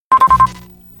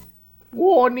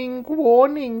Warning,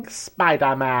 warning,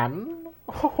 Spider-Man.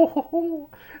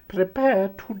 Prepare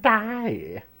to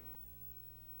die.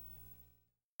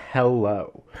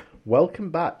 Hello. Welcome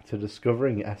back to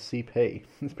Discovering SCP.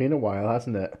 It's been a while,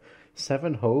 hasn't it?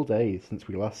 7 whole days since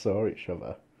we last saw each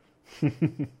other.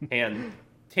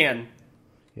 Tan.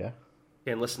 Yeah?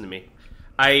 Tan, listen to me.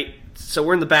 So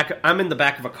we're in the back. I'm in the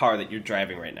back of a car that you're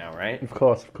driving right now, right? Of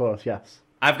course, yes.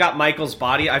 I've got Michael's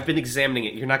body. I've been examining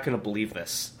it. You're not going to believe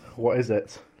this. What is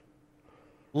it?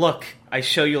 Look, I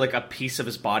show you like a piece of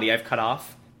his body I've cut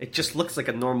off. It just looks like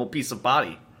a normal piece of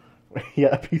body. Yeah,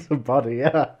 a piece of body,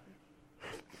 yeah.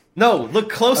 No, look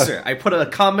closer. I put a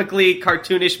comically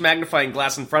cartoonish magnifying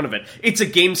glass in front of it. It's a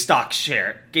GameStop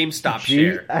share.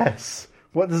 GS.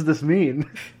 What does this mean?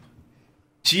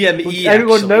 GME.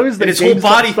 Everyone knows that his GameStop whole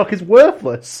body stock is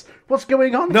worthless. What's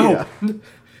going on here?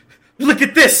 Look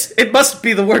at this. It must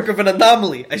be the work of an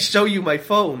anomaly. I show you my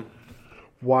phone.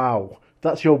 Wow.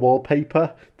 That's your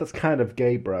wallpaper? That's kind of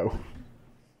gay, bro.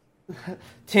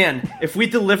 Tan, if we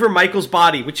deliver Michael's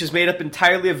body, which is made up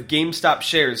entirely of GameStop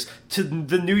shares, to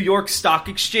the New York Stock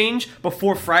Exchange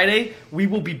before Friday, we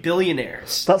will be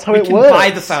billionaires. That's how we it can works. Buy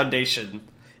the foundation.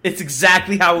 It's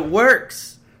exactly how it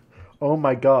works. Oh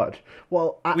my god.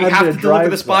 Well, we have to deliver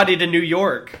this body to New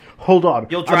York. Hold on.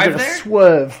 You'll drive I'm gonna there?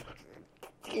 Swerve.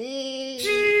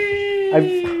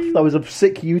 That was a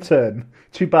sick U-turn.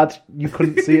 Too bad you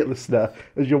couldn't see it, listener,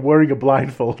 as you're wearing a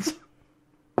blindfold.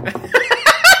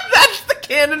 That's the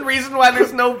canon reason why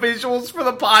there's no visuals for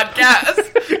the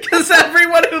podcast. Because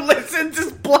everyone who listens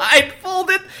is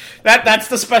blindfolded. That's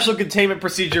the special containment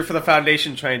procedure for the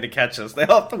Foundation trying to catch us. They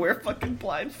all have to wear fucking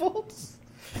blindfolds.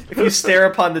 If you stare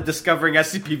upon the Discovering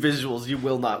SCP visuals, you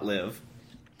will not live.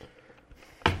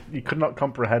 You could not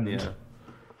comprehend.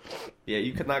 Yeah,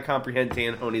 you could not comprehend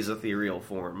Tanhoney's ethereal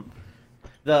form.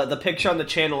 The picture on the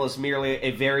channel is merely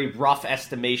a very rough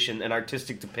estimation and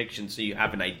artistic depiction, so you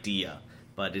have an idea,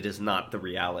 but it is not the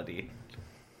reality.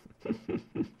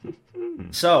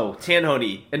 So,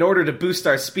 Tanhoney, in order to boost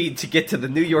our speed to get to the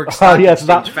New York Stock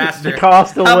Exchange faster, the car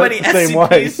still works the same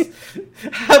way.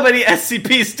 How many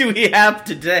SCPs do we have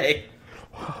today?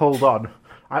 Hold on.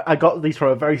 I got these from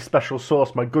a very special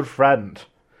source, my good friend.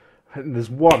 And there's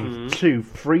 1, 2,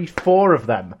 3, 4 of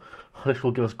them. This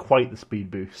will give us quite the speed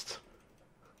boost.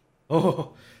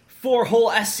 Oh, 4 whole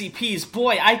SCPs.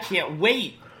 Boy, I can't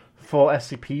wait. 4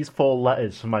 SCPs, 4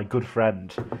 letters from my good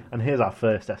friend. And here's our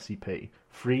first SCP,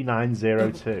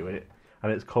 3902.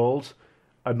 And it's called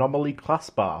Anomaly Class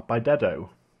Bar by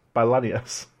Dedo, by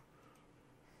Lanius.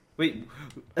 Wait,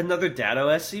 another Dado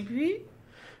SCP?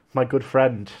 My good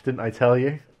friend, didn't I tell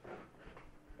you?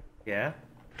 Yeah?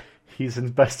 He's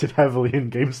invested heavily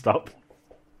in GameStop.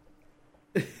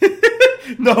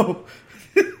 No!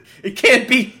 It can't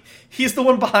be! He's the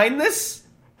one behind this?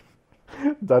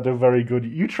 Dado, very good.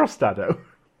 You trust Dado?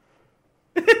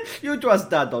 You trust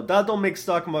Dado. Dado makes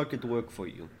stock market work for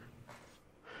you.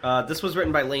 This was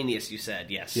written by Lanius, you said,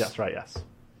 yes. Yes, right, yes.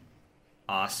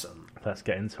 Awesome. Let's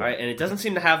get into it. Alright, and it doesn't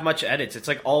seem to have much edits. It's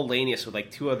like all Lanius with like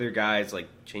 2 other guys like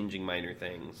changing minor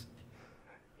things.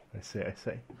 I see.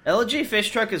 LJ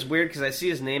Fish Truck is weird because I see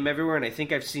his name everywhere, and I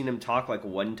think I've seen him talk like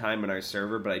one time on our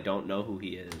server, but I don't know who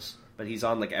he is. But he's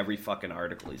on like every fucking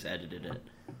article. He's edited it.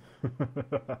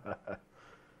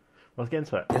 Let's get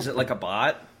into it. Is it like a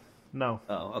bot? No.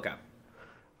 Oh, okay.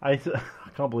 I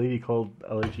can't believe you called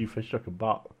LG Fish Truck a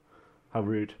bot. How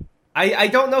rude. I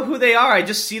don't know who they are. I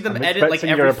just see them edit like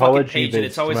every fucking page, and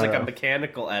it's always like a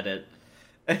mechanical edit.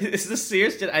 Is this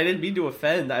serious? I didn't mean to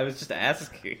offend. I was just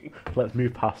asking. Let's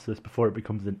move past this before it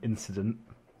becomes an incident.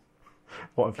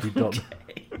 What have you done?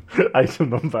 Okay. Item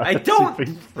number. I don't.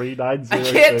 3902.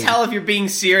 I can't tell if you're being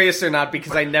serious or not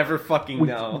because I never fucking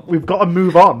know. We've got to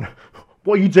move on.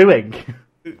 What are you doing?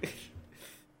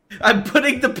 I'm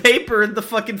putting the paper in the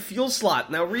fucking fuel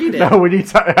slot. Now read it. No,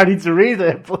 I need to read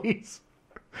it, please.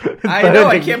 I know.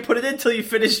 I can't put it in until you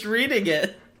finished reading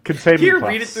it. Containment class.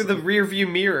 Read it through the rear view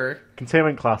mirror.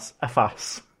 Containment class,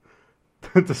 FAS.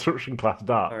 Destruction class,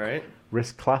 dark. Alright.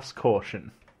 Risk class,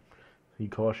 caution. Are you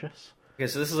cautious? Okay,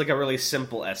 so this is like a really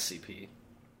simple SCP.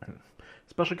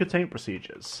 Special containment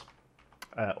procedures.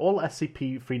 All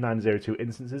SCP-3902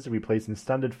 instances are placed in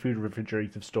standard food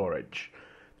refrigerative storage.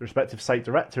 The respective site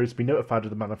director is to be notified of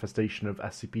the manifestation of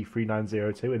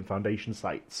SCP-3902 in Foundation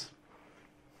sites.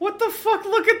 What the fuck?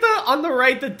 Look at on the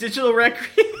right, the digital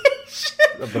recreation.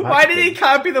 Why did he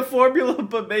copy the formula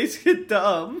but makes it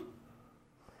dumb?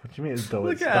 What do you mean it's dumb?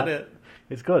 Look at it.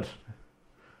 It's good.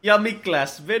 Yummy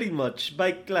class, very much.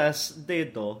 By class,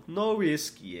 Dedo. No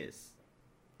risk, yes.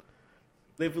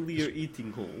 Level your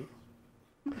eating hole.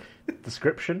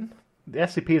 Description. The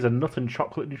SCP is a nut and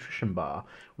chocolate nutrition bar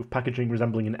with packaging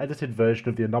resembling an edited version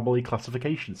of the anomaly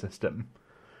classification system.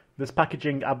 This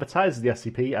packaging advertises the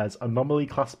SCP as Anomaly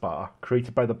Class Bar,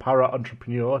 created by the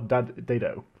para-entrepreneur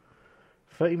Dado.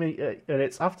 30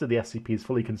 minutes after the SCP is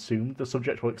fully consumed, the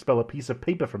subject will expel a piece of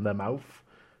paper from their mouth.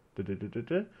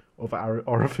 Other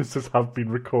orifices have been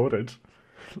recorded,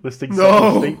 listing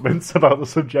several statements about the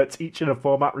subject, each in a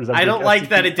format resembling. I don't like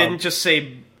that it didn't just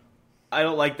say. I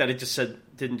don't like that it just said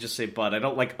didn't just say butt. I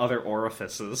don't like other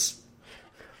orifices.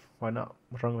 Why not?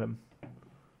 What's wrong with him?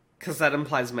 Because that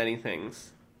implies many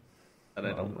things that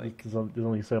I don't like. There's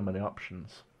only so many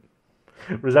options.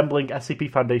 Resembling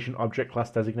SCP Foundation object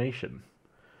class designation.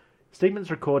 Statements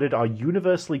recorded are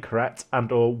universally correct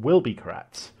and or will be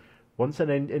correct. Once an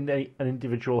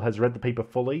individual has read the paper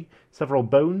fully, several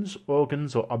bones,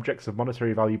 organs, or objects of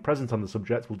monetary value present on the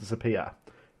subject will disappear.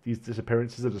 These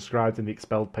disappearances are described in the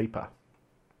expelled paper.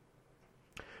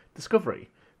 Discovery.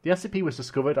 The SCP was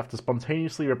discovered after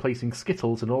spontaneously replacing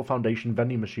Skittles in all Foundation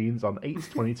vending machines on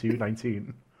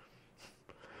 8/22/19.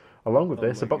 Along with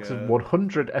this, a box of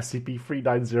 100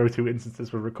 SCP-3902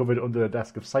 instances were recovered under the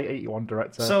desk of Site-81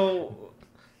 director.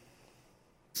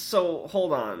 So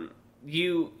hold on.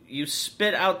 You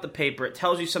spit out the paper, it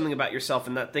tells you something about yourself,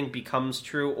 and that thing becomes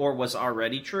true or was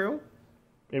already true?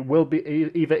 It will be,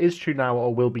 either is true now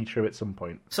or will be true at some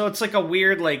point. So it's like a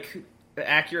weird,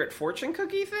 accurate fortune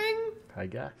cookie thing? I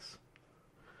guess.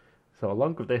 So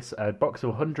along with this, a box of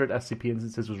 100 SCP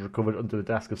instances was recovered under the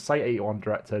desk of Site-81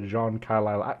 director Jean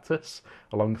Carlisle Actus,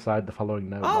 alongside the following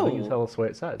note. Why don't you tell us what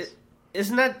it says?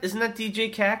 Isn't that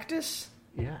DJ Cactus?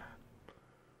 Yeah.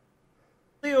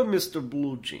 Dear Mr.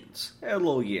 Blue Jeans,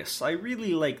 hello, yes, I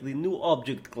really like the new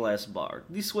object class bar.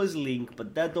 This was Link,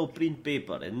 but that don't print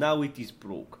paper, and now it is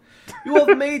broke. You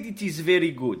have made it is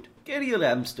very good. Carrier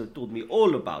Hamster told me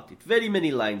all about it, very many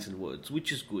lines and words,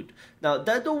 which is good. Now,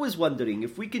 Dado was wondering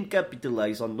if we can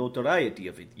capitalize on notoriety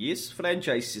of it, yes,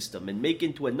 franchise system, and make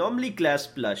into Anomaly Class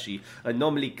plushie,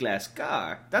 Anomaly Class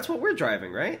car. That's what we're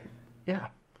driving, right? Yeah.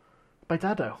 By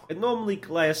Dado. Anomaly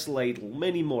Class ladle,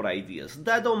 many more ideas.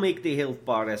 Dado make the health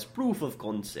bar as proof of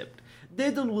concept.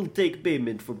 Dado will take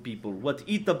payment for people what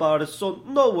eat the bar, so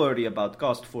no worry about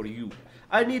cost for you.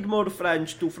 I need more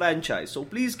French to franchise, so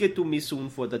please get to me soon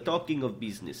for the talking of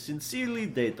business. Sincerely,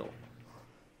 Dado.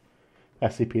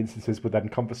 SCP instances were then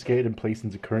confiscated and placed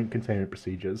into current containment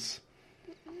procedures.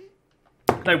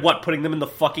 Like what, putting them in the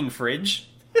fucking fridge?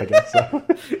 I guess so.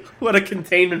 What a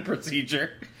containment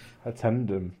procedure.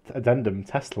 Addendum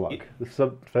test log. The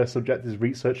first subject is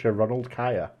researcher Ronald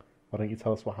Kaya. Why don't you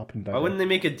tell us what happened, Dado? Why wouldn't they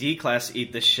make a D-class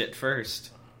eat this shit first?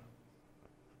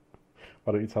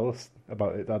 Why don't you tell us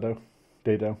about it, Dado?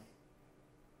 Do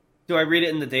I read it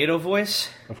in the Dado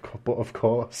voice? Of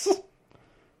course.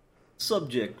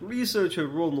 Subject, researcher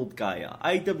Ronald Kaya.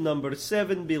 Item number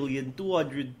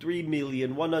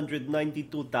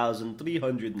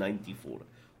 7,203,192,394.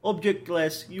 Object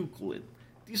class, Euclid.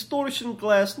 Distortion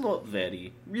class, not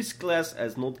very. Risk class,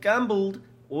 as not gambled.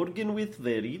 Organ width,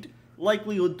 varied.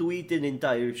 Likelihood to eat an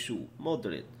entire shoe,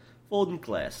 moderate. Phone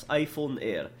class, iPhone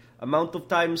Air. Amount of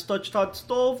times touched hot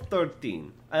stove,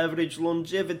 13. Average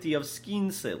longevity of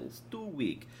skin cells, 2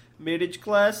 week. Marriage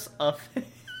class, affair.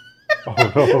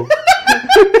 Oh no.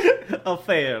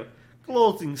 Affair.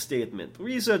 Closing statement.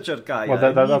 Researcher Kaya.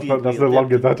 Well, that's no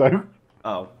longer Dado.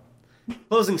 Oh.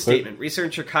 Closing statement.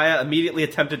 Researcher Kaya immediately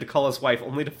attempted to call his wife,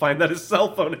 only to find that his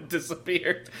cell phone had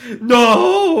disappeared.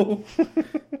 No!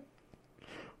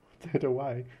 Dado,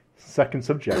 why? Second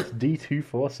subject,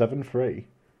 D2473.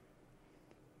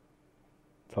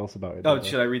 Tell us about it. Oh,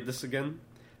 should I read this again?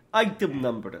 Item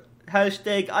number.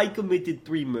 Hashtag I committed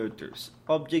 3 murders.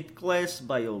 Object class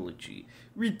biology.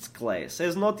 Ritz class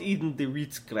has not eaten the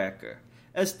Ritz cracker.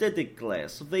 Aesthetic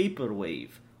class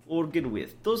vaporwave. Organ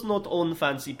width does not own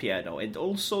fancy piano and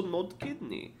also not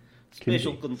kidney.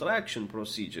 Special contraction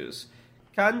procedures.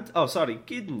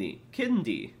 Kidney.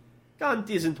 Kindy. Can't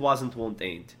isn't wasn't won't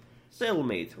ain't.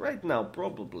 Cellmate, right now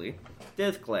probably.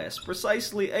 Death class,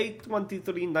 precisely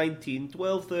 8/23/19,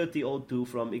 12/30/02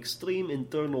 from extreme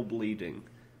internal bleeding.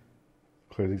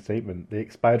 Closing statement. They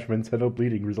expired from internal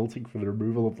bleeding resulting from the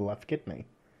removal of the left kidney.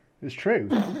 It's true.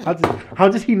 How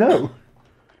did he know?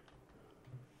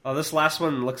 Oh, this last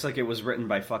one looks like it was written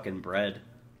by fucking Bread.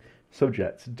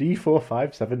 Subject,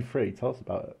 D4573. Tell us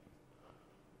about it.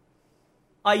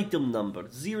 Item number,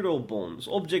 0 bones.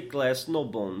 Object class, no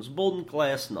bones. Bone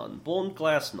class, none. Bone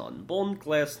class, none. Bone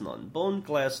class, none. Bone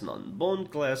class, none. Bone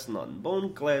class, none.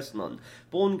 Bone class, none.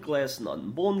 Bone class, none.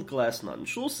 Bone class, none.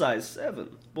 Shoe size,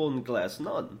 7. Bone class,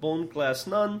 none. Bone class,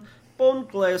 none. Bone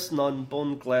class, none.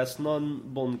 Bone class, none.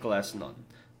 Bone class, none.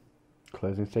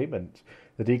 Closing statement.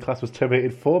 The D-Class was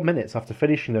terminated 4 minutes after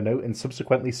finishing the note and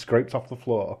subsequently scraped off the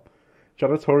floor.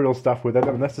 Janitorial staff were then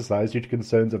anaesthetised due to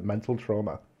concerns of mental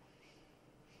trauma.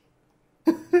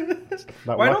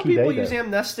 Why don't people use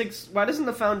amnestics? Why doesn't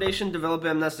the Foundation develop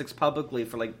amnestics publicly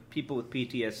for, like, people with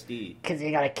PTSD? Because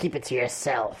you gotta keep it to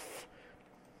yourself.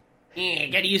 Yeah,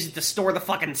 you gotta use it to store the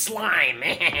fucking slime.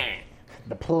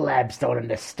 The plebs don't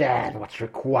understand what's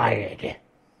required.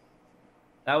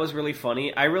 That was really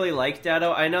funny. I really like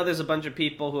Dado. I know there's a bunch of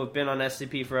people who have been on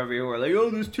SCP forever who are like, oh,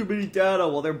 there's too many Dado.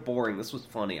 Well, they're boring. This was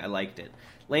funny. I liked it.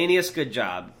 Lanius, good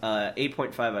job.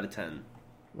 8.5 out of 10.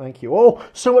 Thank you. Oh,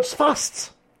 so much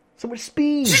fast! So much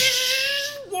speed!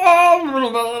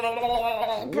 Whoa!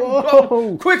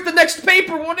 Quick, the next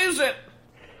paper, what is it?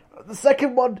 The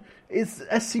second one is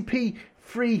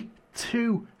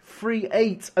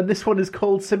SCP-3238, and this one is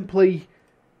called simply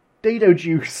Dado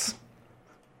Juice.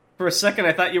 For a second,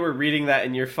 I thought you were reading that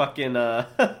in your fucking,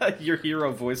 your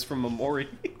hero voice from Memori.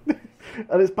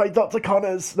 And it's by Dr.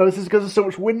 Connors. No, this is because there's so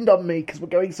much wind on me, because we're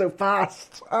going so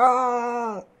fast.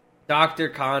 Ah! Dr.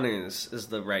 Connors is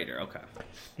the writer, okay.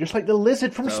 Just like the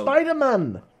lizard from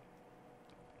Spider-Man.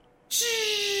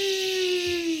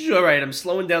 Alright, I'm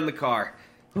slowing down the car.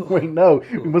 Wait, no,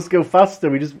 we must go faster.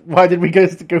 Why did we go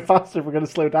faster if we're going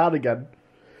to slow down again?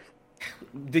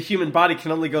 The human body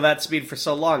can only go that speed for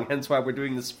so long, hence why we're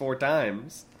doing this 4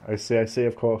 times. I see,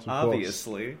 of course.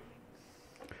 Obviously.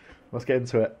 Let's get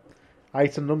into it.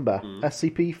 Item number,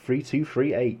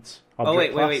 SCP-3238. Oh,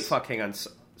 wait, fuck, hang on.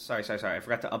 Sorry, I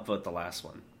forgot to upvote the last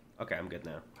one. Okay, I'm good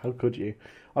now. How could you?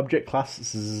 Object class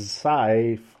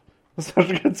Special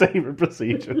Containment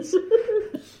Procedures.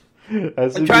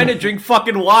 I'm trying to drink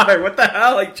fucking water. What the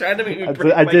hell? Like, trying to make me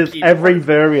drink I did keyboard. Every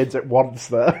variant at once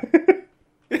there.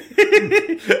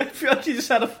 I feel like you just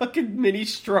had a fucking mini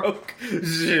stroke.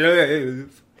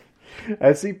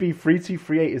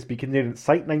 SCP-3238 is being contained at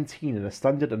Site-19 in a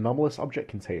standard anomalous object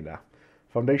container.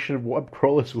 Foundation web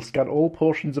crawlers will scan all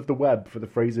portions of the web for the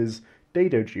phrases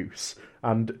Dado Juice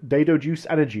and Dado Juice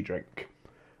Energy Drink.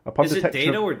 Is it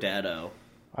Dado or Dado?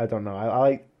 I don't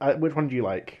know. I which one do you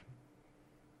like?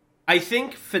 I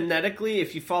think phonetically,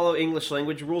 if you follow English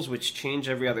language rules, which change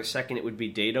every other second, it would be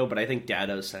Dado, but I think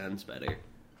Dado sounds better.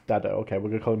 Dado, okay, we're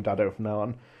going to call him Dado from now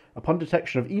on. Upon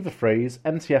detection of either phrase,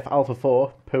 MTF Alpha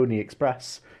 4, Pony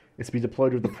Express, is to be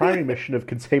deployed with the primary mission of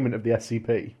containment of the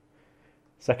SCP.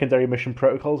 Secondary mission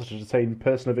protocols are to detain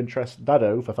person of interest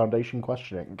Dado for Foundation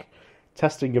questioning.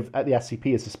 Testing at the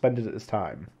SCP is suspended at this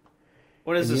time.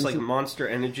 What is this, like Monster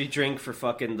Energy drink for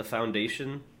fucking the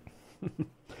Foundation?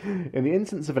 In the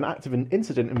instance of an active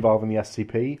incident involving the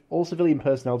SCP, all civilian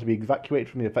personnel to be evacuated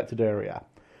from the affected area.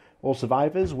 All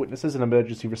survivors, witnesses, and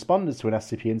emergency responders to an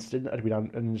SCP incident are to be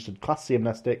administered Class C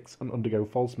amnestics and undergo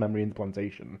false memory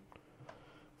implantation.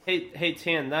 Hey,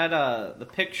 Tan, that the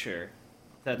picture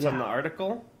that's on the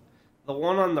article, the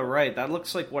one on the right, that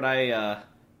looks like what I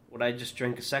just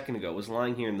drank a second ago. Was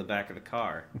lying here in the back of the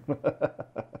car.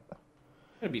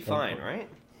 It'd be fine, right?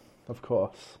 Of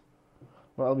course.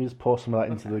 Well, let me just pour some of that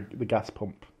into the gas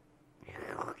pump.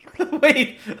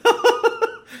 Wait.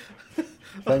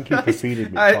 Thank you for feeding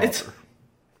me,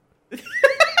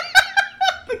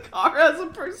 the car has a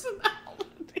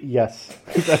personality. Yes.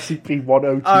 It's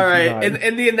SCP-10229. Alright,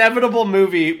 in the inevitable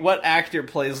movie, what actor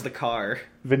plays the car?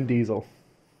 Vin Diesel.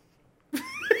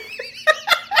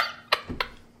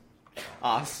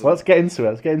 Awesome. Well, let's get into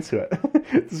it.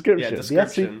 Description. Yeah,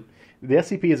 description. The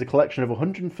SCP is a collection of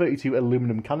 132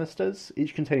 aluminum canisters,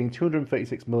 each containing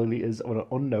 236 milliliters of an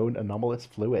unknown anomalous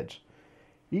fluid.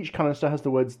 Each canister has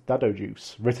the words Dado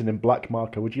Juice written in black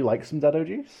marker. Would you like some Dado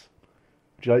Juice?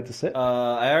 Would you like to sip?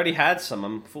 I already had some.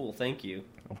 I'm full, thank you.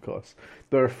 Of course.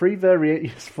 There are 3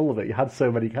 variations. It's full of it. You had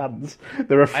so many cans.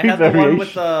 There are 3 I had the one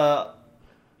with the...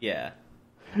 Yeah.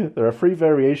 There are 3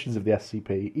 variations of the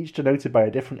SCP, each denoted by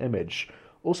a different image.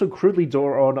 Also crudely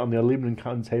drawn on the aluminum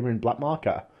container in black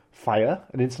marker. Fire,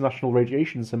 an international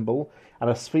radiation symbol, and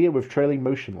a sphere with trailing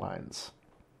motion lines.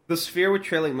 The sphere with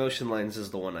trailing motion lines is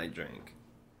the one I drank.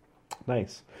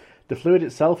 Nice. The fluid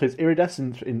itself is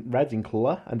iridescent in red in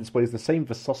colour and displays the same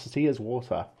viscosity as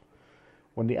water.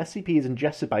 When the SCP is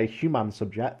ingested by a human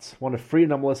subject, one of 3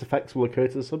 anomalous effects will occur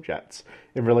to the subject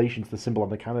in relation to the symbol on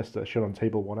the canister shown on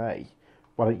Table 1A.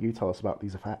 Why don't you tell us about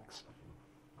these effects?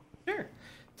 Sure.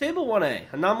 Table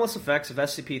 1A, anomalous effects of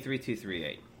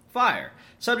SCP-3238. Fire.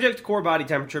 Subject core body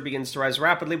temperature begins to rise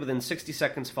rapidly within 60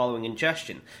 seconds following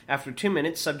ingestion. After 2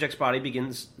 minutes, subject's body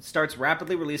starts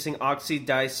rapidly releasing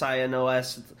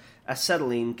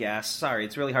oxydicyanoacetylene gas. Sorry,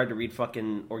 it's really hard to read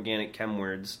fucking organic chem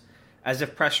words. as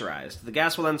if pressurized. The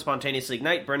gas will then spontaneously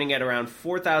ignite, burning at around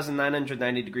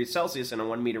 4,990 degrees Celsius in a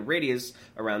 1 meter radius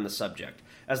around the subject.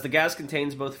 As the gas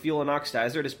contains both fuel and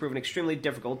oxidizer, it has proven extremely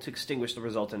difficult to extinguish the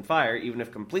resultant fire, even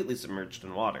if completely submerged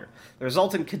in water. The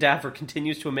resultant cadaver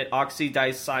continues to emit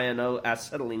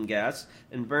oxydicyanoacetylene gas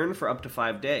and burn for up to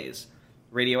 5 days.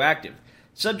 Radioactive.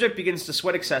 Subject begins to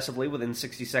sweat excessively within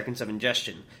 60 seconds of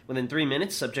ingestion. Within 3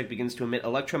 minutes, subject begins to emit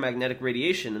electromagnetic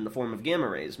radiation in the form of gamma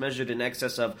rays, measured in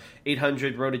excess of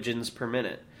 800 roentgens per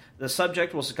minute. The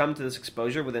subject will succumb to this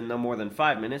exposure within no more than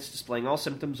 5 minutes, displaying all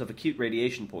symptoms of acute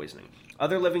radiation poisoning.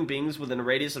 Other living beings within a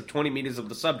radius of 20 meters of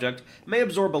the subject may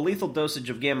absorb a lethal dosage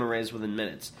of gamma rays within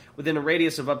minutes. Within a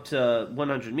radius of up to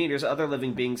 100 meters, other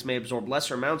living beings may absorb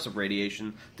lesser amounts of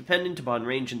radiation, dependent upon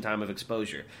range and time of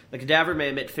exposure. The cadaver may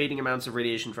emit fading amounts of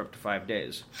radiation for up to 5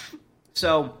 days.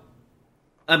 So,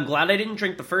 I'm glad I didn't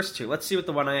drink the first two. Let's see what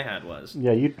the one I had was.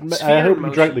 Yeah, I hope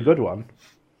you drank the good one.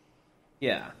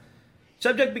 Yeah.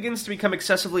 Subject begins to become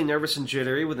excessively nervous and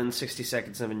jittery within 60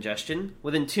 seconds of ingestion.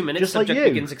 Within 2 minutes, Just like subject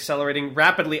you. begins accelerating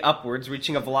rapidly upwards,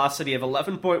 reaching a velocity of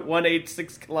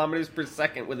 11.186 kilometers per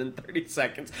second within 30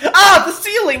 seconds. Ah, the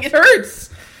ceiling! It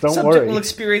hurts! Don't Subject worry. will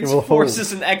experience It will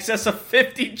forces in excess of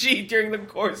 50 G during the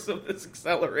course of this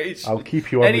acceleration. I'll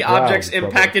keep you on Any the ground, objects brother.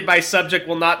 impacted by subject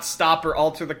will not stop or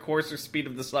alter the course or speed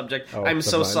of the subject. Oh, I'm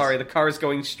so never mind. sorry, the car is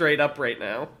going straight up right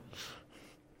now.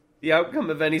 The outcome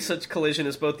of any such collision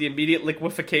is both the immediate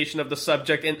liquefaction of the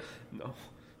subject and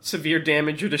severe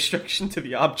damage or destruction to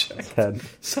the object. 10,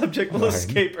 Subject will 9,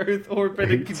 escape Earth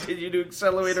orbit and 8, continue to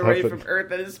accelerate away 7, from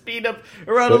Earth at a speed of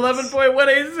around 6,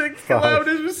 11.186 5,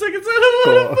 kilometers per second. So I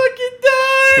don't want to 4, fucking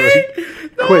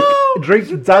die! 3. Quick, drink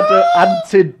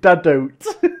antidote.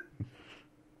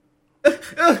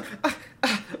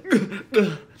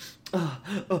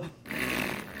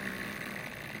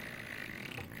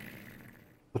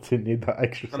 I didn't need that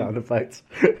extra sound effect.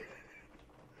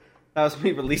 That was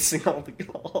me releasing all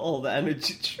the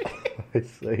energy drink. I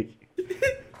see.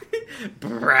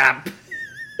 Brap.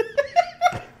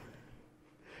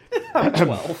 I'm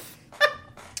 12.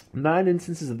 9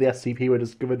 instances of the SCP were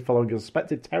discovered following a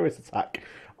suspected terrorist attack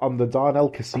on the Darnell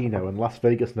Casino in Las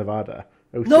Vegas, Nevada.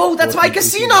 No, that's my 06/14/18.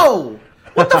 casino!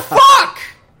 What the fuck?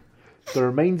 The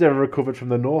remainder are recovered from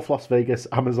the North Las Vegas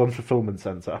Amazon Fulfillment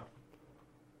Center.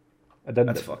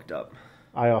 Addendum. That's fucked up.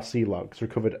 IRC logs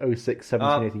recovered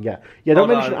 06/17/18. Yeah. Don't hold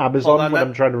mention on, Amazon hold on, when that-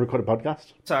 I'm trying to record a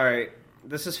podcast. Sorry,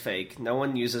 this is fake. No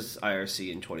one uses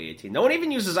IRC in 2018. No one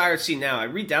even uses IRC now. I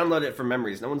re-downloaded it from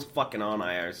memories. No one's fucking on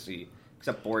IRC,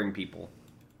 except boring people.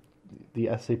 The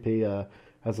SCP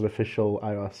has an official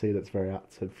IRC that's very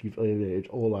active. You've alienated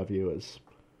all our viewers.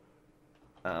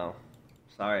 Oh,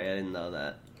 sorry, I didn't know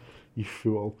that. You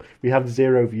fool. We have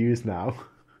 0 views now.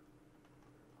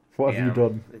 What have you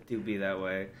done? It do be that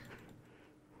way.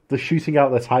 They're shooting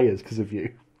out their tires because of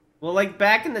you. Well, like,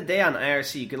 back in the day on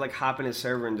IRC, you could, like, hop in a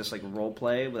server and just, like,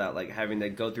 roleplay without, like, having to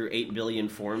go through 8 billion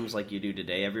forums like you do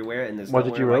today everywhere, and there's What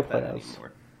did nowhere you like that roleplay as?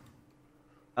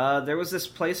 anymore. There was this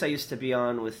place I used to be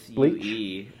on with Bleach?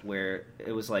 UE where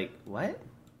it was like, what?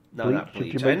 No, Bleach? not Did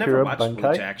Bleach. you I make your never own watched Bankai?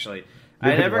 Bleach, actually. You I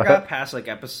didn't never what? got past, like,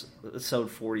 episode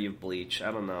 40 of Bleach.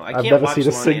 I don't know. I I've can't never watch seen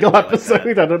a long single anime like episode.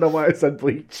 that. I don't know why I said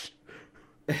Bleach.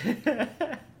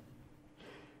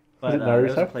 But it there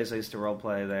was a Naruto? place I used to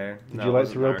roleplay there. Did you like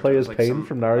to roleplay as Pain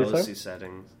from Naruto? OC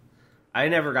settings. I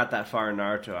never got that far in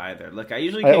Naruto either. Look, I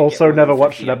usually I can't also get more never than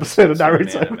watched 50 an episode of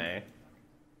episodes from an Naruto. anime.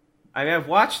 I mean, I've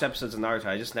watched episodes of Naruto.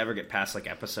 I just never get past like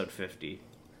episode 50.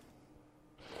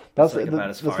 That's like about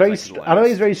as that's far very. as I can I know last.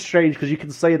 it's very strange because you can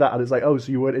say that and it's like, oh,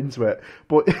 so you weren't into it,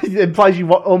 but it implies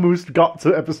you almost got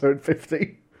to episode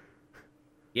 50.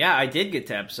 Yeah, I did get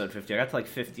to episode 50. I got to like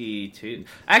 52.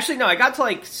 Actually, no, I got to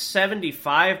like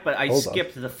 75, but I Hold on.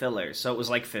 skipped the fillers, so it was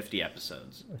like 50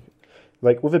 episodes.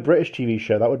 Like with a British TV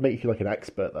show, that would make you like an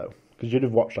expert though, because you'd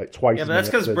have watched like twice. Yeah, as but that's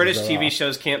many because episodes British as there TV are.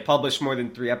 shows can't publish more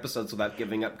than 3 episodes without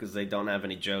giving up because they don't have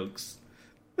any jokes.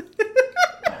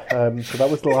 So that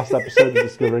was the last episode of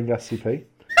Discovering SCP.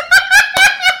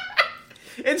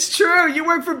 It's true. You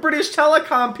work for British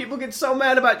Telecom. People get so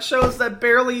mad about shows that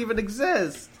barely even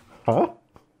exist. Huh?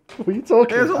 What are you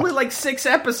talking There's about? only like 6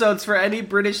 episodes for any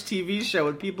British TV show,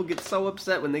 and people get so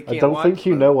upset when they can't I don't watch think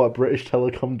you them. know what British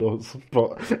Telecom does.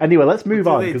 But anyway, let's move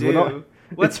What on do they because we're not. do?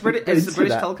 What's it's British? Is the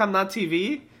British internet. Telecom not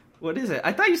TV? What is it?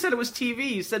 I thought you said it was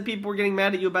TV. You said people were getting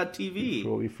mad at you about TV.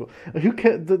 Who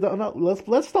cares?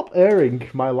 Let's stop airing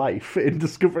my life in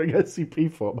Discovering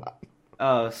SCP format.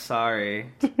 Oh, sorry.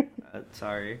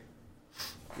 Sorry.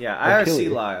 Yeah, I'll kill IRC you.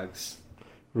 logs.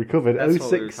 Recovered That's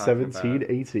what we were 06 talking 17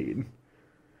 18.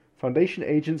 Foundation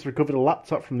agents recovered a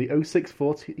laptop from the 06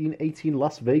 14 18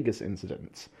 Las Vegas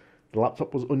incident. The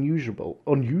laptop was both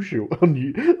unusual and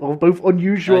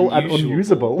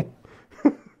unusable.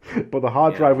 But the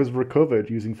hard drive was recovered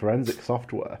using forensic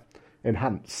software.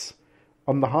 Enhance.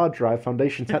 On the hard drive,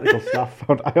 Foundation technical staff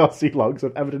found IRC logs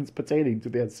of evidence pertaining to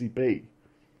the SCP.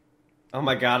 Oh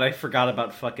my god, I forgot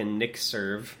about fucking Nick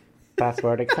Serve.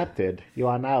 Password accepted. You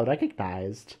are now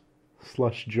recognized.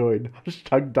 /join.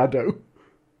 #Dado.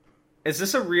 Is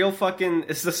this a real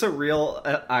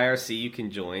IRC you can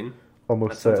join?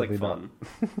 Almost That sounds certainly like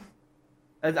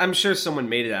fun. I'm sure someone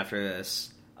made it after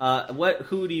this.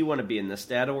 Who do you want to be in this,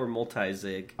 Dado or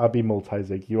Multi-Zig? I'll be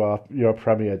Multi-Zig. You're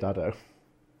Premier Dado.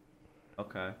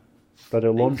 Okay.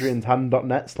 Dado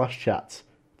laundryandhand.net/chat.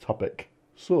 Topic.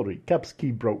 Sorry, caps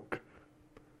key broke.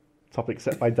 Topic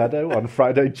set by Dado on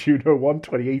Friday, June 1,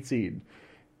 2018.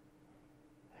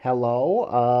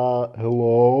 Hello?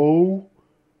 Hello?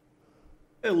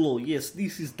 Hello, yes,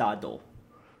 this is Dado.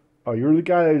 Oh, you're the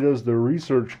guy that does the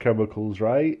research chemicals,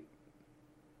 right?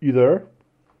 You there?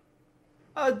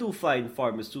 I do find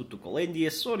pharmaceutical, and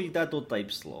yes, sorry, Dado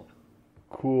type slow.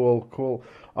 Cool.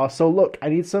 So look, I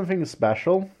need something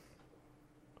special.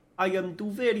 I am do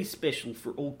very special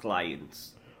for all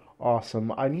clients.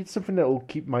 Awesome. I need something that will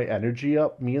keep my energy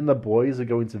up. Me and the boys are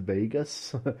going to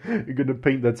Vegas. You're going to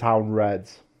paint the town red.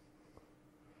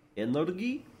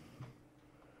 Energy?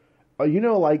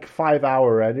 Like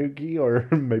 5-hour energy or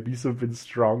maybe something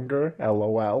stronger.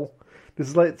 LOL. This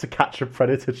is like to catch a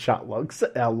predator chat logs.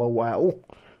 LOL.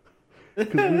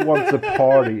 Because we want to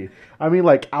party. I mean,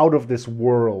 like, out of this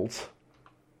world.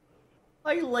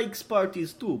 I likes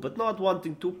parties too, but not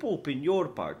wanting to poop in your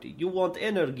party. You want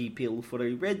energy pill for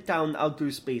a Red Town outer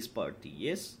space party,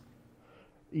 yes?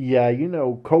 Yeah,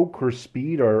 coke or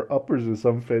speed or uppers or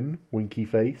something. Winky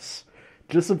face.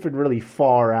 Just something really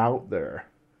far out there.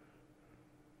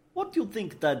 What do you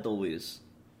think Dado is?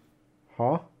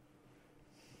 Huh?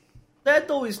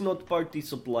 Dado is not party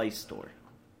supply store.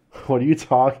 What are you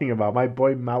talking about? My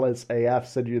boy Malice AF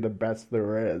said you're the best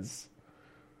there is.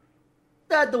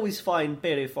 Dado is fine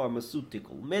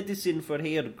parapharmaceutical, medicine for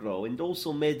hair grow, and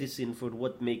also medicine for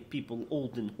what make people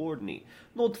old and horny.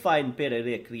 Not fine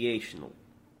para-recreational.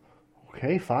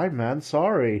 Okay, fine, man.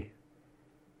 Sorry.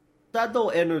 Dado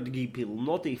energy pill,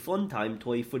 not a fun time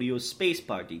toy for your space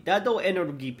party. Dado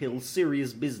energy pill,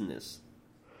 serious business.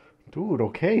 Dude,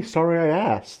 okay. Sorry I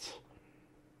asked.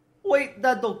 Wait,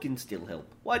 Dado can still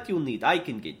help. What you need, I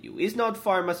can get you. It's not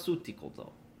pharmaceutical,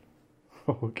 though.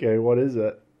 Okay, what is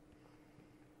it?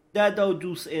 Dado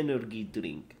juice energy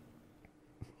drink.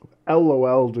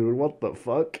 LOL, dude. What the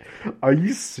fuck? Are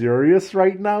you serious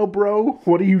right now, bro?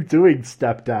 What are you doing,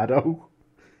 stepdado?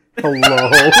 Hello? What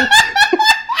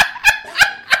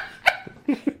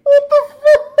the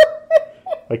fuck?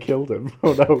 I killed him.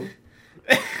 Oh no.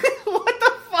 What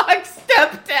the fuck,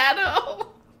 stepdado?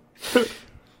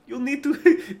 You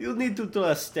need to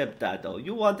trust stepdado.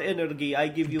 You want energy, I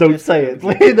give you. Don't say it,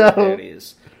 please. There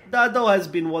is. Dado has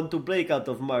been one to break out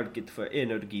of market for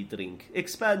energy drink.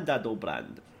 Expand Dado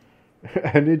brand.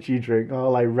 Energy drink? Oh,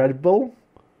 like Red Bull?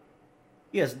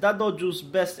 Yes, Dado Juice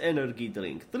best energy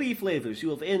drink. 3 flavors, you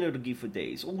have energy for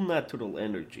days. All natural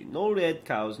energy. No red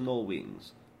cows, no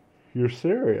wings. You're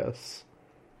serious?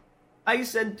 I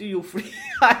sent to you free.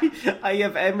 I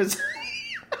have Amazon.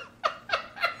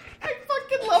 I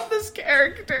fucking love this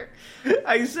character.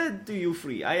 I said to you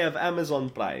free. I have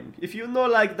Amazon Prime. If you no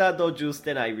like Dado Juice,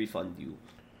 then I refund you.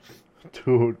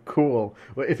 Dude, cool.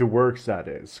 Well, if it works, that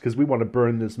is. Because we want to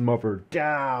burn this mother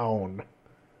down.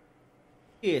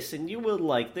 Yes, and you will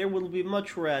like. There will be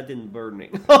much rad in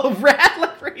burning. Oh, rad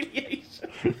like radiation.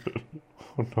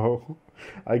 Oh no.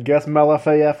 I guess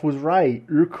MalFAF was right.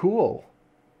 You're cool.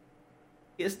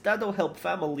 Yes, Dado help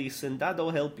families, and Dado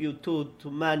help you too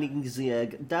to manage the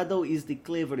egg. Dado is the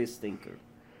cleverest thinker.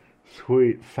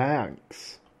 Sweet,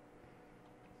 thanks.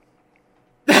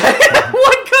 1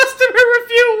 customer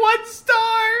review, 1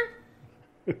 star!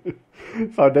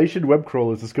 Foundation web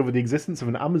crawlers discovered the existence of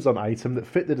an Amazon item that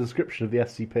fit the description of the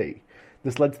SCP.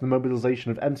 This led to the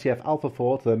mobilization of MTF Alpha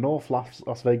 4 to the North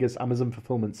Las Vegas Amazon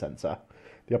Fulfillment Center.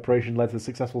 The operation led to the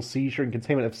successful seizure and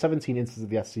containment of 17 instances of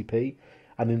the SCP,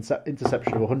 and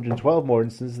interception of 112 more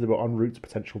instances that were en route to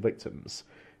potential victims.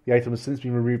 The item has since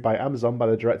been removed by Amazon by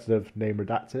the director of Name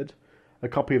Redacted. A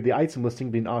copy of the item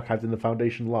listing being archived in the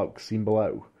Foundation log, seen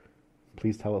below.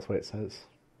 Please tell us what it says.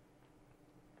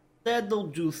 Dado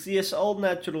juice, yes, all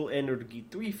natural energy,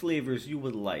 3 flavors you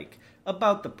would like.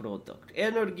 About the product.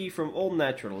 Energy from all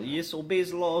natural, yes,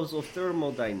 obeys laws of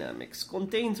thermodynamics.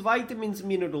 Contains vitamins,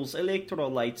 minerals,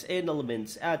 electrolytes,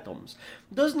 elements, atoms.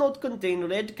 Does not contain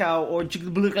red cow or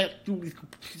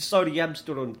sorry,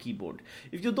 hamster on keyboard.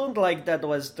 If you don't like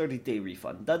Dado, has 30-day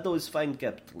refund. Dado is fine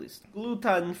capitalist.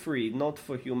 Gluten free, not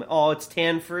for human. Oh, it's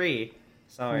tan free.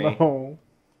 Sorry. No.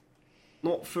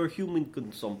 Not for human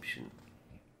consumption.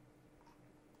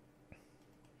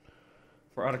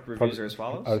 Product reviews are as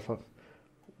follows.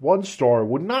 One store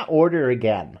would not order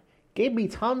again. Gave me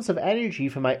tons of energy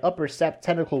for my upper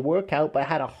septentacle workout, but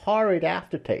had a horrid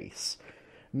aftertaste.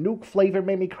 Nuke flavor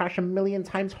made me crash 1,000,000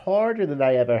 times harder than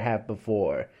I ever have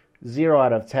before. 0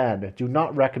 out of 10. Do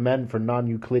not recommend for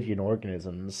non-Euclidean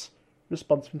organisms.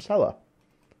 Response from seller.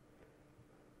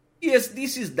 Yes,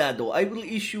 this is Dado. I will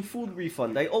issue food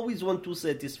refund. I always want to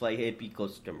satisfy happy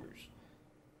customers.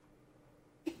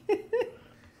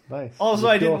 Nice. Also,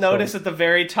 I did notice at the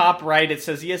very top right, it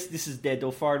says, yes, this is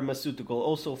Dado Pharmaceutical.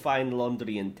 Also fine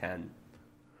laundry and tan.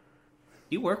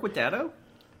 You work with Dado?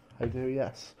 I do,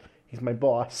 yes. He's my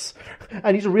boss.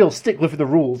 And he's a real stickler for the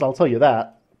rules, I'll tell you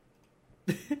that.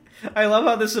 I love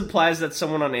how this implies that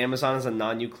someone on Amazon is a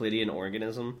non-Euclidean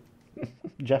organism.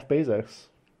 Jeff Bezos.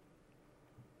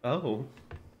 Oh.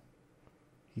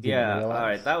 He didn't Yeah, realize.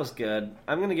 alright, that was good.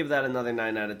 I'm gonna give that another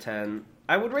 9 out of 10.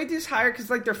 I would rate these higher because,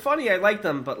 like, they're funny, I like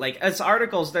them, but, like, as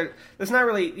articles, there's not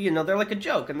really, you know, they're like a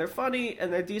joke, and they're funny,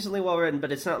 and they're decently well written,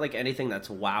 but it's not, like, anything that's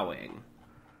wowing.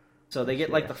 So they get,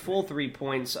 like, the full 3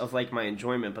 points of, like, my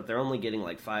enjoyment, but they're only getting,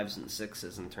 like, 5s and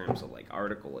 6s in terms of, like,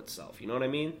 article itself. You know what I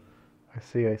mean? I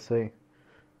see.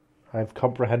 I've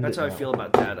comprehended That's how I now. feel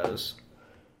about Dados.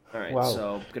 Alright, Wow.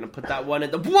 so I'm gonna put that one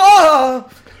in the... Whoa!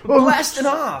 We're blasting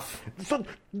off!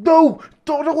 No!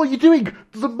 Don't, what are you doing?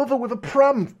 There's a mother with a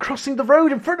pram crossing the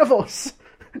road in front of us!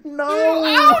 No!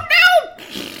 Oh, no!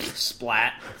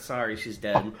 Splat. Sorry, she's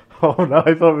dead. Oh no,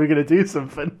 I thought we were going to do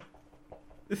something.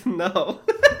 No.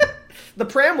 The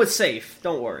pram was safe,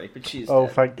 don't worry, but she's Oh,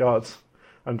 dead. thank God.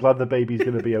 I'm glad the baby's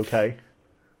going to be okay.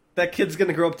 That kid's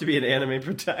gonna grow up to be an anime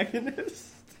protagonist.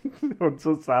 What's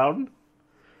the sound?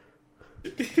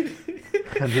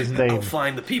 And his Go name.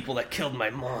 find the people that killed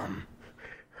my mom.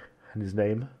 And his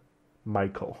name?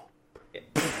 Michael.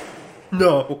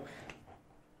 No.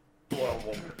 Alright,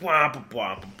 Well,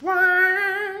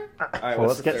 what's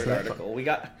let's the get third to that. article? We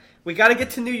got to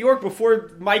get to New York before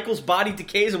Michael's body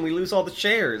decays and we lose all the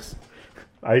shares.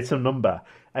 Item number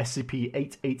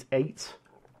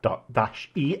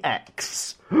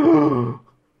SCP-888-EX.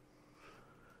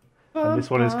 And this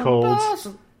one is called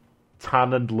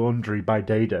Tan and Laundry by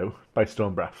Dado by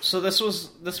Stormbreath. So this was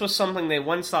something they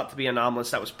once thought to be anomalous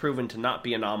that was proven to not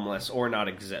be anomalous or not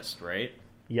exist, right?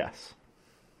 Yes.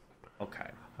 Okay.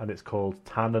 And it's called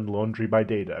Tan and Laundry by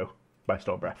Dado by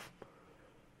Stormbreath.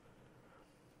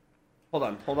 Hold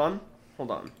on.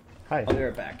 Hi. I'll be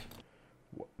right back.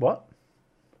 What?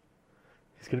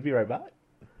 He's going to be right back?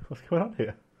 What's going on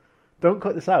here? Don't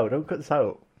cut this out. I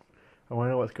want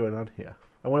to know what's going on here.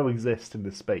 I want to exist in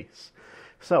this space.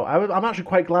 So, I'm actually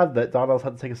quite glad that Darnell's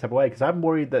had to take a step away, because I'm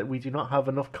worried that we do not have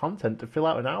enough content to fill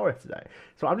out an hour today.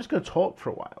 So I'm just going to talk for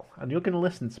a while, and you're going to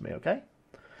listen to me, okay?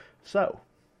 So,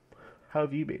 how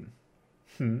have you been?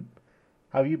 How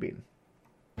have you been?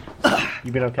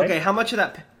 You been okay? Okay, how much of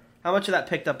that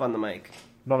picked up on the mic?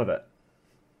 None of it.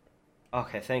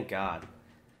 Okay, thank God.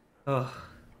 Ugh.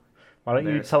 Why don't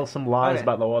you There's- tell some lies Okay.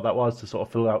 about what that was to sort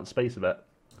of fill out the space a bit?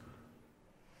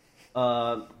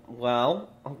 Well,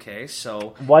 okay,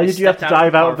 so... Why I did you have to stepped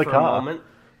dive out of for the a car? moment.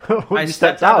 When I you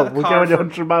stepped stepped out of out, the we're car going for-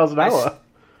 100 miles an hour.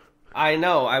 I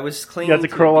know, I was clinging You had to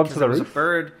crawl it onto because the there was roof? a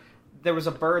bird. There was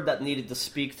a bird that needed to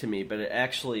speak to me, but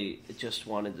it just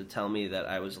wanted to tell me that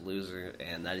I was a loser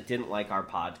and that it didn't like our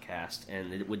podcast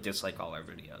and it would dislike all our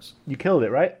videos. You killed it,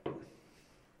 right?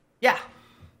 Yeah.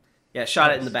 Yeah,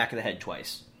 shot it in the back of the head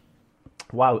twice.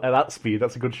 Wow, at that speed,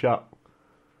 that's a good shot.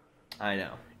 I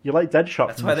know. You're like Deadshot.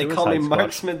 That's from why the they call me Suicide Squad.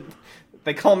 marksman.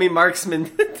 They call me marksman.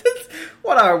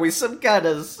 What are we, some kind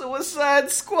of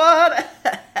Suicide Squad?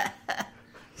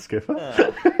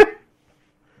 Skipper?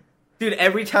 Dude,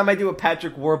 every time I do a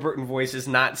Patrick Warburton voice is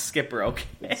not Skipper,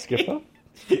 okay? Skipper?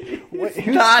 Wait,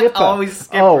 who's Not Skipper? always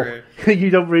Skipper. Oh, you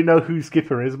don't really know who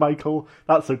Skipper is, Michael?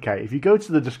 That's okay. If you go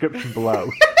to the description below,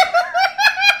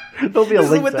 there'll be a This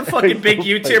is link with to the fucking big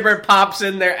every YouTuber pops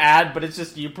in their ad, but it's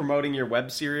just you promoting your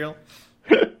web serial.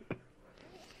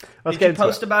 Let's Did get you into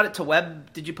post it. about it to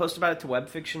web? Did you post about it to Web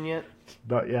Fiction yet?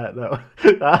 Not yet, no.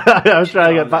 I was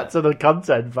trying to on get back that. to the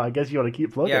content, but I guess you want to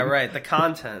keep plugging. Yeah, right. The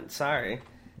content. Sorry.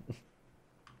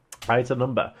 Item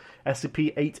number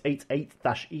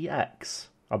SCP-888-EX.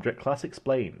 Object class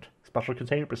explained. Special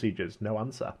containment procedures. No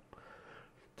answer.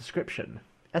 Description.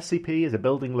 SCP is a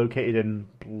building located in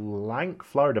blank,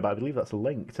 Florida, but I believe that's a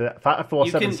link to Factor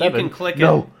 477. You can click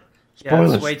no. it. Spoilers.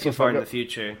 Yeah, it's way too far in the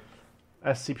future.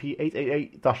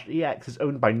 SCP-888-EX is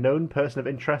owned by known person of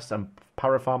interest and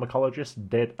parapharmacologist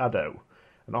Dado.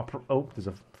 There's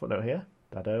a footnote here.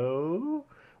 Dado.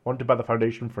 Wanted by the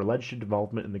Foundation for alleged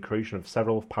involvement in the creation of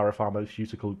several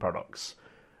parapharmaceutical products,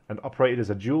 and operated as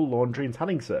a dual laundry and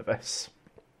tanning service.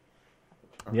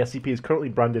 The SCP is currently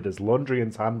branded as Laundry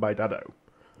and Tan by Dado.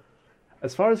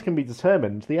 As far as can be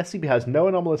determined, the SCP has no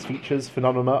anomalous features,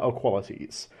 phenomena, or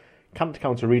qualities. Can't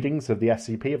counter readings of the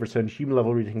SCP have returned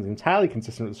human-level readings entirely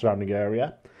consistent with the surrounding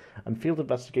area, and field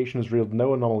investigation has revealed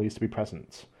no anomalies to be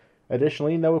present.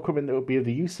 Additionally, no equipment that would be of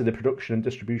use in the production and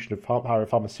distribution of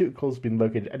parapharmaceuticals has been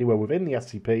located anywhere within the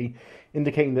SCP,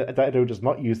 indicating that Dado does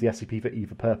not use the SCP for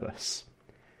either purpose.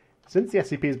 Since the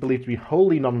SCP is believed to be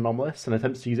wholly non-anomalous, and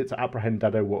attempts to use it to apprehend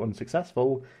Dado were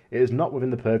unsuccessful, it is not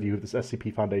within the purview of this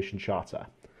SCP Foundation Charter.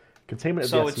 Containment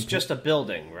of the SCP... it's just a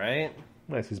building, right?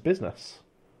 No, it's his business.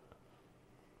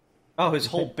 Oh, his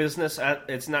whole business,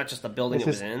 it's not just the building it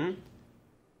was in?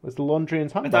 It's the laundry and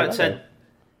tan. I thought it said...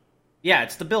 Yeah,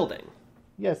 it's the building.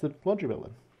 Yeah, it's the laundry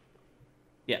building.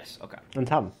 Yes, okay. And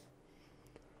tan.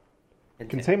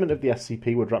 Containment of the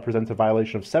SCP would represent a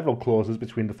violation of several clauses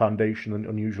between the Foundation and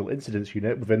Unusual Incidents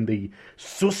Unit within the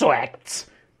SUSOACT,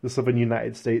 the Southern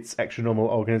United States Extranormal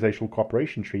Organizational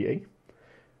Cooperation Treaty.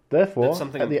 Therefore... That's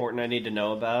something important I need to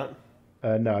know about?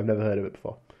 No, I've never heard of it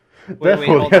before. Wait,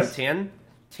 hold on, Tan.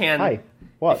 Hi,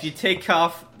 what? If you take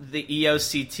off the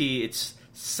EOCT, it's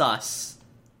sus.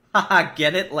 Haha,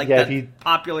 get it? Like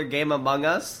popular game Among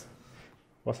Us?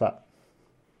 What's that?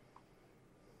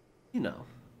 You know,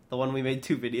 the one we made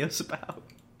 2 videos about.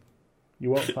 You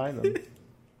won't find them.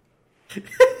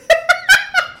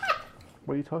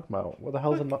 What are you talking about? What the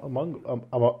hell is Among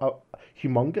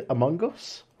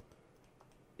Us?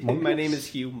 My name is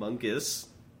Humongous.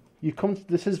 You come.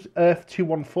 This is Earth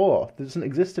 214. This doesn't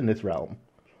exist in this realm.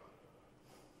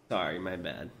 Sorry, my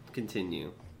bad.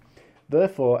 Continue.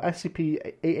 Therefore,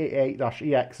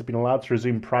 SCP-888-EX has been allowed to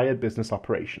resume prior business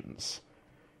operations.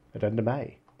 Addendum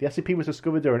A. The SCP was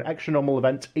discovered during Extranormal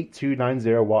Event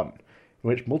 82901, in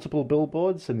which multiple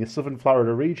billboards in the southern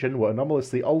Florida region were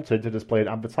anomalously altered to display an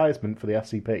advertisement for the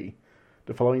SCP.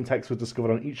 The following text was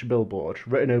discovered on each billboard,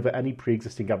 written over any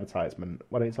pre-existing advertisement.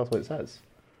 Why don't you tell us what it says?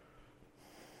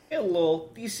 Hello,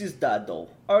 this is Dado.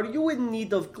 Are you in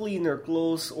need of cleaner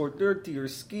clothes or dirtier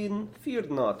skin? Fear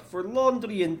not, for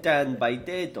Laundry and Tan by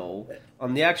Dado.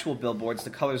 On the actual billboards, the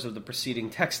colors of the preceding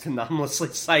text anomalously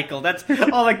cycle. That's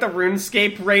all like the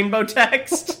RuneScape rainbow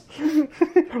text.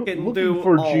 Looking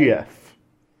for GF.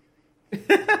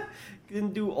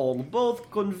 Can do all.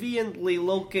 Both conveniently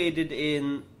located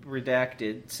in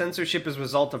redacted. Censorship is a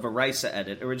result of a RISA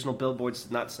edit. Original billboards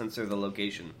did not censor the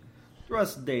location.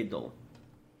 Trust Dado.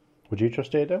 Would you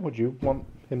trust Dado? Would you want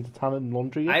him to tan and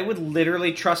laundry you? I would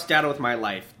literally trust Dado with my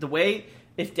life. The way,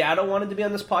 if Dado wanted to be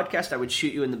on this podcast, I would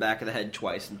shoot you in the back of the head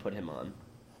twice and put him on.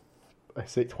 I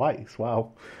say twice,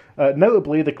 wow.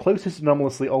 Notably, the closest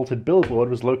anomalously altered billboard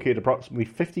was located approximately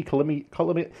 50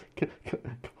 kilometers...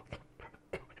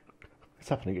 It's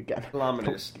happening again.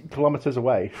 Kilometers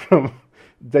away from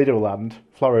Dadoland,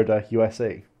 Florida,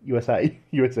 USA.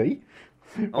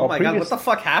 Oh my god, what the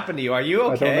fuck happened to you? Are you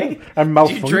okay? I'm malfunctioning.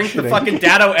 Did you drink the fucking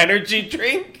Dado energy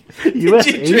drink? Did you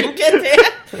drink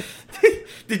it, Dan?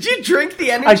 Did you drink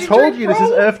the energy drink, I told you, bro? This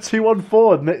is Earth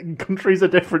 214, and countries are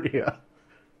different here.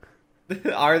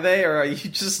 Are they, or are you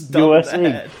just dumb USA, in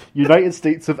the head? United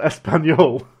States of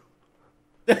Espanol.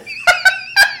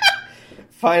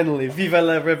 Finally, viva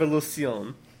la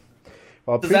revolucion.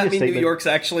 Does that mean New York's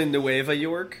actually Nueva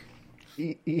York?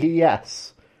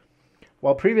 Yes.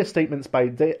 While previous statements by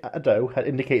Dado had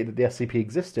indicated that the SCP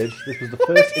existed, this was the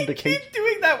first indication... You keep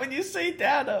doing that when you say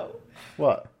Dado.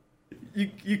 What?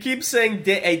 You keep saying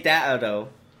Dado.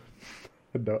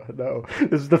 No.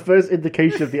 This is the first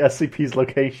indication of the SCP's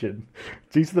location.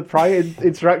 Due to the prior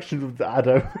interaction with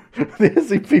Dado, the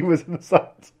SCP was in the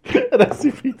site. An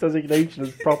SCP designation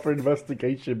as proper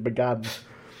investigation began.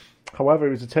 However,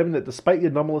 it was determined that despite the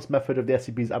anomalous method of the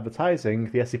SCP's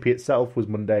advertising, the SCP itself was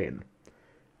mundane.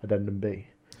 Addendum B.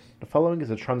 The following is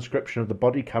a transcription of the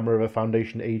body camera of a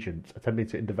Foundation agent attempting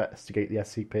to investigate the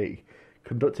SCP,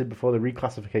 conducted before the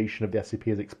reclassification of the SCP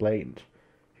is explained.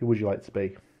 Who would you like to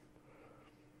be?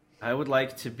 I would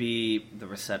like to be the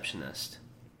receptionist.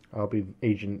 I'll be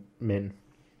Agent Min.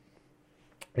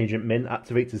 Agent Min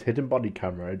activates his hidden body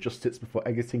camera, adjusts it before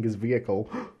exiting his vehicle.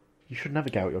 You should never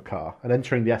get out your car. And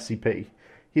entering the SCP.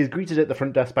 He is greeted at the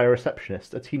front desk by a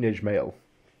receptionist, a teenage male.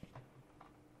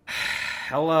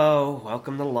 Hello,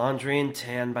 welcome to Laundry and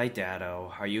Tan by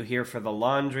Dado. Are you here for the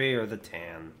laundry or the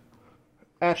tan?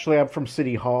 Actually, I'm from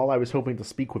City Hall. I was hoping to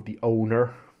speak with the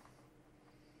owner.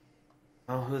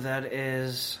 Oh, who that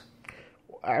is?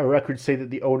 Our records say that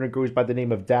the owner goes by the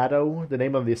name of Dado. The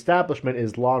name of the establishment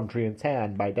is Laundry and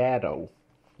Tan by Dado.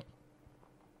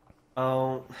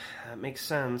 Oh, that makes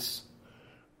sense.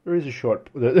 There's a short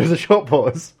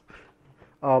pause.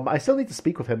 I still need to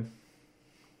speak with him.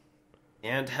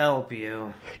 Can't help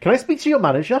you. Can I speak to your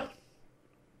manager?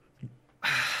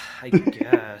 I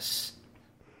guess.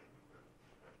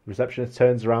 The receptionist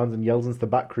turns around and yells into the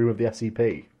back room of the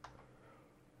SCP.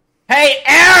 Hey,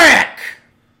 Eric!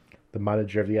 The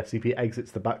manager of the SCP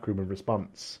exits the back room in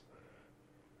response.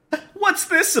 What's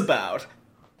this about?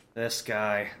 This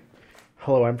guy.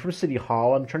 Hello, I'm from City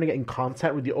Hall. I'm trying to get in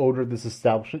contact with the owner of this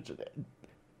establishment.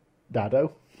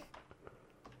 Dado?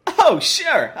 Oh,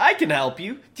 sure, I can help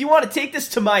you. Do you want to take this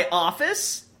to my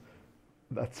office?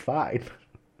 That's fine.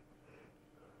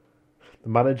 The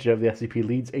manager of the SCP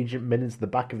leads Agent Min into the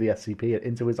back of the SCP and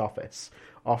into his office,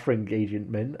 offering Agent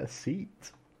Min a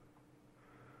seat.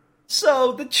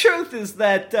 So, the truth is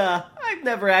that, I've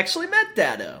never actually met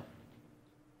Dado.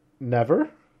 Never?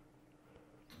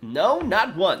 No,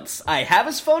 not once. I have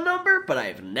his phone number, but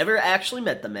I've never actually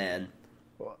met the man.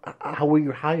 How were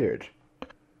you hired?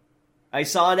 I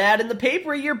saw an ad in the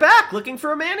paper a year back looking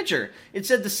for a manager. It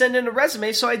said to send in a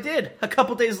resume, so I did. A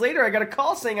couple days later, I got a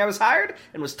call saying I was hired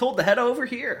and was told to head over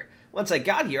here. Once I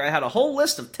got here, I had a whole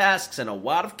list of tasks and a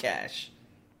wad of cash.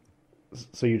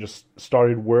 So you just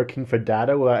started working for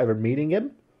Dado without ever meeting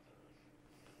him?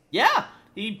 Yeah,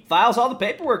 he files all the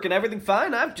paperwork and everything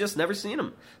fine. I've just never seen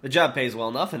him. The job pays well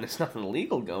enough and there's nothing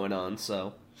illegal going on,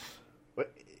 so...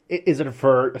 Is it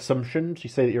for assumptions? You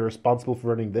say that you're responsible for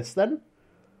running this, then?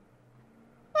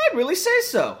 I'd really say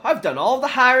so. I've done all the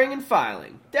hiring and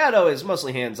filing. Dado is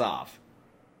mostly hands-off.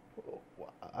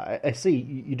 I see.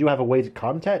 You do have a way to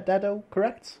contact Dado,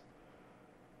 correct?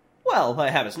 Well, I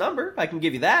have his number. I can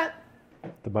give you that.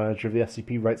 The manager of the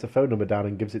SCP writes a phone number down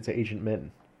and gives it to Agent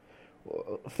Min.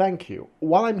 Thank you.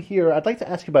 While I'm here, I'd like to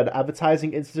ask you about an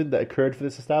advertising incident that occurred for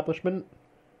this establishment.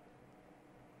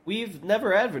 We've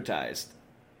never advertised.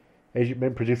 Agent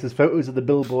Min produces photos of the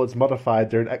billboards modified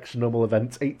during extra-normal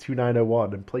event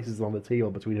 82901 and places them on the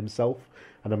table between himself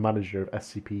and a manager of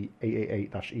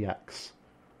SCP-888-EX.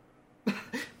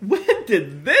 When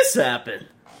did this happen?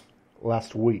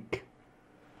 Last week.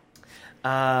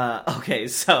 Okay,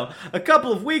 so a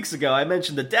couple of weeks ago I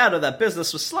mentioned to Dado that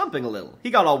business was slumping a little.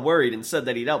 He got all worried and said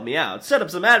that he'd help me out, set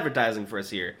up some advertising for us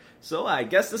here. So I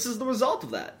guess this is the result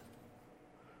of that.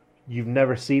 You've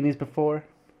never seen these before?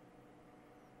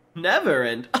 Never,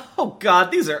 and oh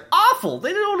god, these are awful!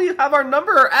 They don't even have our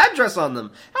number or address on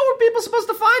them! How are people supposed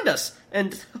to find us?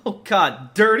 And, oh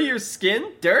god, dirtier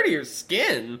skin? Dirtier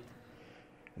skin?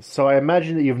 So I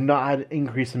imagine that you've not had an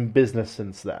increase in business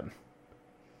since then.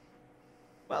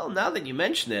 Well, now that you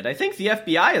mention it, I think the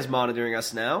FBI is monitoring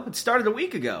us now. It started a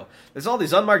week ago. There's all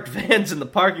these unmarked vans in the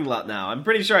parking lot now. I'm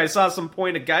pretty sure I saw some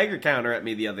point a Geiger counter at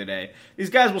me the other day. These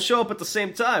guys will show up at the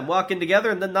same time, walk in together,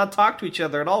 and then not talk to each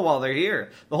other at all while they're here.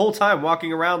 The whole time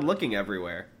walking around looking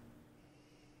everywhere.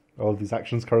 All of these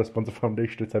actions correspond to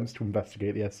Foundation attempts to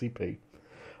investigate the SCP.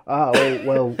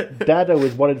 Well, Dado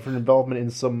is wanted for involvement in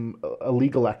some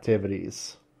illegal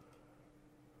activities.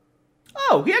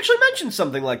 Oh, he actually mentioned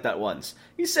something like that once.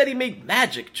 He said he made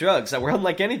magic drugs that were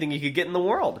unlike anything he could get in the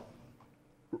world.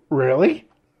 Really?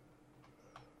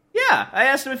 Yeah, I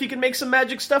asked him if he could make some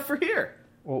magic stuff for here.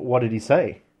 What did he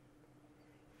say?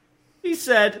 He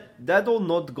said, Dado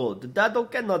not good. Dado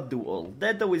cannot do all.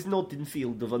 Dado is not in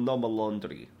field of a normal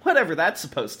laundry. Whatever that's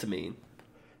supposed to mean.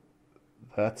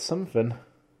 That's something.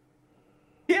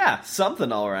 Yeah,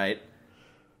 something alright.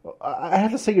 I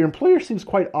have to say, your employer seems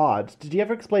quite odd. Did he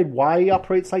ever explain why he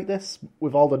operates like this,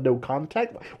 with all the no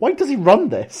contact? Why does he run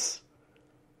this?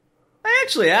 I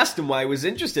actually asked him why he was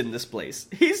interested in this place.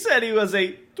 He said he was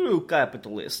a true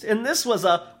capitalist, and this was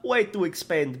a way to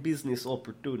expand business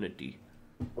opportunity.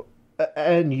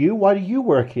 And you? Why do you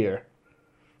work here?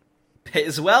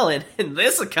 Pays well, and in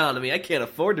this economy, I can't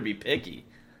afford to be picky.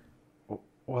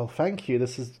 Well, thank you.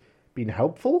 This has been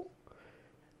helpful.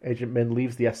 Agent Min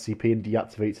leaves the SCP and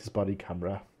deactivates his body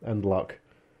camera and lock.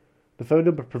 The phone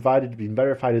number provided has been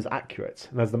verified as accurate,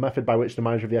 and as the method by which the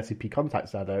manager of the SCP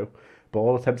contacts Dado, but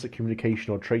all attempts at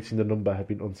communication or tracing the number have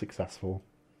been unsuccessful.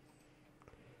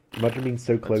 Imagine being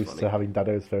so close to having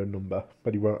Dado's phone number,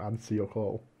 but he won't answer your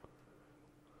call.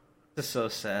 This is so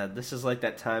sad. This is like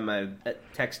that time I've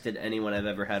texted anyone I've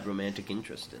ever had romantic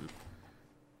interest in.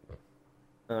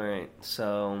 Alright,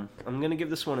 so I'm going to give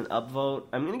this one an upvote.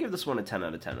 I'm going to give this one a 10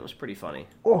 out of 10. It was pretty funny.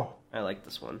 Oh, I like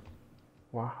this one.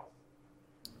 wow.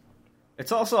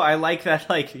 It's also, I like that,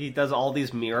 like, he does all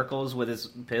these miracles with his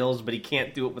pills, but he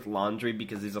can't do it with laundry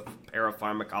because he's a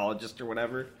parapharmacologist or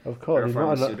whatever. Of course, he's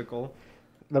not Parapharmaceutical.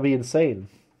 That'd be insane.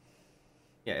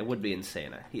 Yeah, it would be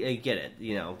insane. I get it.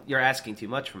 You know, you're asking too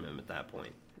much from him at that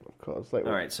point. Of course. Like,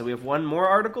 Alright, so we have one more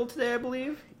article today, I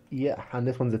believe? yeah, and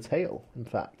this one's a tale, in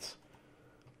fact.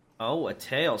 Oh, a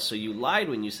tale. So you lied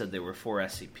when you said there were 4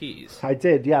 SCPs. I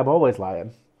did, yeah, I'm always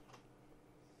lying.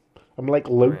 I'm like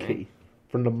Loki Right.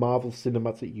 from the Marvel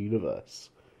Cinematic Universe.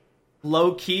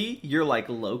 Low-key? You're like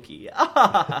Loki.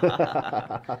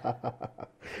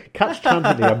 Catch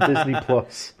Anthony on Disney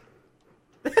Plus.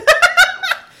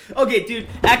 Okay, dude.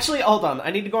 Actually, hold on.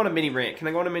 I need to go on a mini rant. Can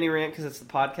I go on a mini rant because it's the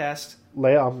podcast?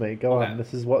 Lay it on me, go Okay. on.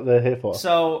 This is what they're here for.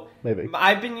 So, Maybe.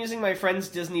 I've been using my friend's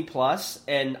Disney Plus,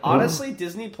 and honestly,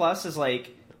 Disney Plus is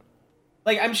like,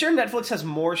 I'm sure Netflix has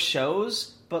more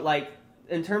shows, but like,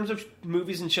 in terms of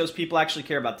movies and shows people actually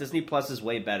care about, Disney Plus is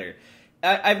way better.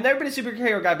 I've never been a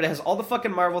superhero guy, but it has all the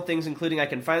fucking Marvel things, including I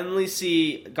can finally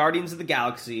see Guardians of the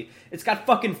Galaxy. It's got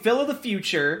fucking Phil of the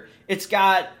Future. It's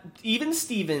got Even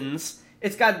Stevens.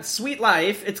 It's got Sweet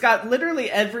Life. It's got literally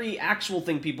every actual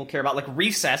thing people care about, like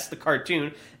Recess, the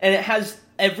cartoon. And it has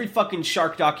every fucking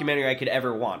shark documentary I could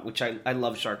ever want, which I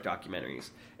love shark documentaries.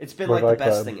 It's been like the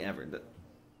best thing ever.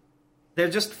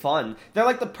 They're just fun. They're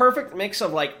like the perfect mix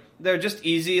of like, they're just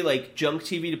easy, like, junk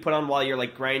TV to put on while you're,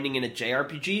 like, grinding in a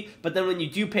JRPG, but then when you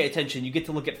do pay attention, you get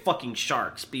to look at fucking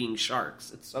sharks being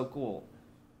sharks. It's so cool.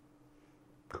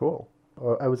 Cool.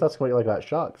 I was asking what you like about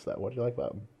sharks, though. What do you like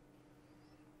about them?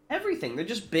 Everything. They're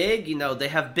just big, you know, they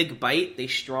have big bite, they're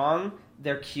strong,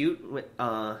 they're cute,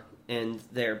 and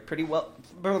they're pretty well...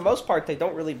 For the most part, they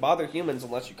don't really bother humans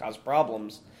unless you cause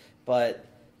problems, but...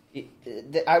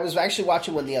 I was actually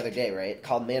watching one the other day, right,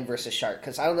 called Man vs. Shark,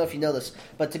 because I don't know if you know this,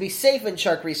 but to be safe in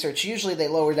shark research, usually they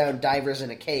lower down divers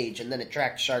in a cage and then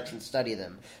attract sharks and study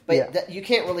them. But you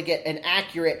can't really get an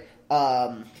accurate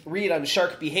read on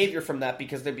shark behavior from that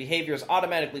because their behavior is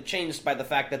automatically changed by the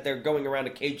fact that they're going around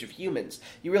a cage of humans.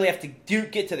 You really have to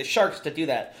get to the sharks to do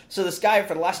that. So this guy,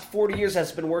 for the last 40 years,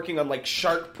 has been working on, like,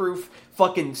 shark-proof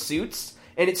fucking suits.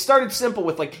 And it started simple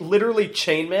with, like, literally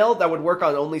chainmail that would work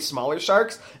on only smaller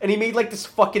sharks. And he made, like, this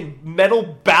fucking metal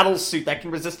battle suit that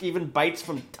can resist even bites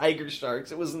from tiger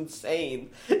sharks. It was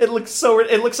insane. It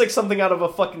looks like something out of a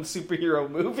fucking superhero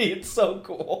movie. It's so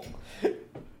cool. It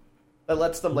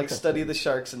lets them, like, study the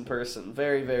sharks in person.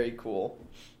 Very, very cool.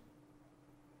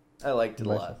 I liked it a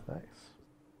lot. Nice.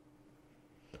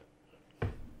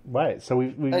 Right, so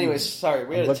we Anyways, sorry,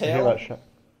 we had a tale.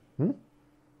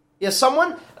 Yeah,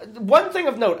 one thing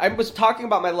of note, I was talking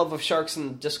about my love of sharks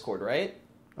in Discord, right?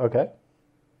 Okay.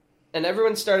 And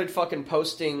everyone started fucking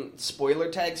posting spoiler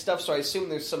tag stuff, so I assume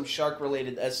there's some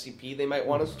shark-related SCP they might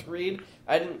want us to read.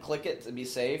 I didn't click it to be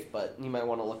safe, but you might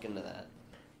want to look into that.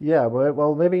 Yeah,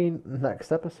 well, maybe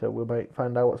next episode we might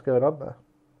find out what's going on there.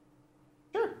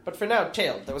 Sure, but for now,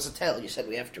 tale. There was a tale you said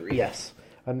we have to read. Yes,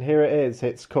 and here it is.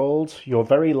 It's called Your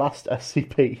Very Last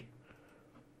SCP.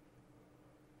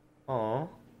 Aww.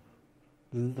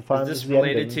 Is this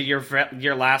related to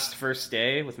your last first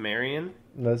day with Marion?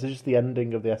 No, this is just the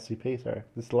ending of the SCP, sorry.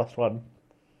 This is the last one.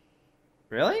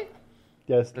 Really?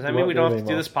 Yes. Does that mean we don't have to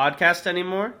do this podcast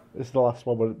anymore? This is the last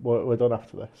one. We're done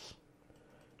after this.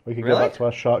 We can Really? go back to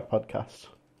our shark podcast.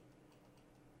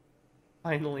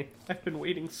 Finally. I've been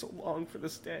waiting so long for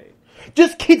this day.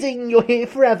 Just kidding! You're here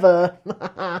forever!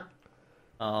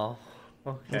 Oh,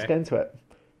 okay. Let's get into it.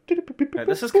 Right,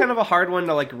 this is kind of a hard one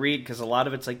to like read because a lot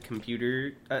of it's like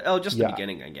computer. Just the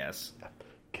beginning, I guess.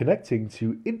 Connecting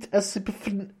to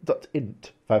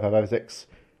int.scp.int 5556.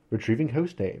 Retrieving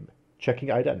hostname. Checking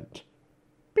ident.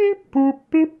 Beep boop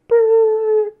beep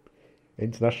boop.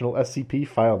 International SCP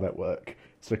file network.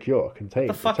 Secure. Contain.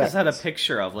 What the fuck is that a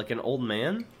picture of? Like an old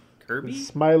man? Kirby?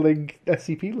 Smiling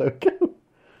SCP logo.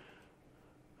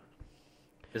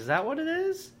 Is that what it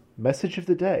is? Message of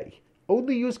the day.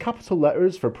 Only use capital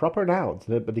letters for proper nouns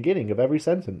at the beginning of every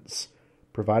sentence.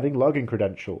 Providing login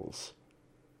credentials. ...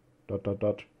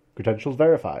 Credentials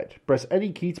verified. Press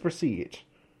any key to proceed.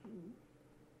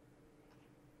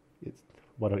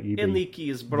 Why don't you be Any key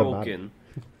is broken.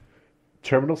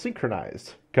 Terminal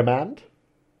synchronized. Command.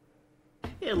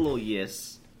 Hello,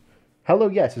 yes. Hello,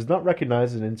 yes is not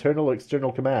recognized as an internal or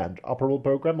external command, operable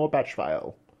program, or batch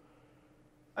file.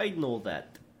 I know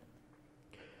that.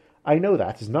 I know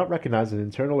that is not recognized as an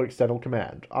internal or external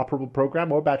command, operable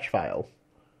program, or batch file.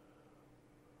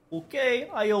 Okay,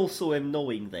 I also am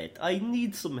knowing that. I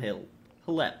need some help.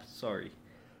 Sorry.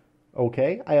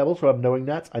 Okay, I also have knowing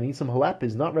that I need some help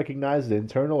is not recognized as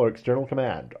internal or external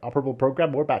command, operable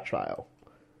program or batch file.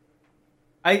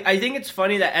 I think it's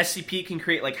funny that SCP can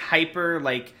create like hyper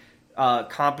like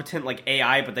competent like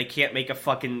AI, but they can't make a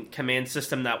fucking command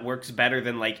system that works better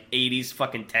than like 80s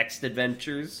fucking text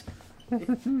adventures.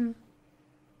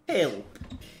 Help.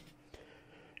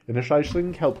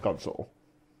 Initializing help console.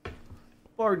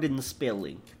 Pardon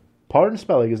spelling. Pardon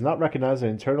spelling is not recognized as an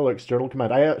internal or external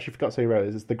command. I actually forgot to say who wrote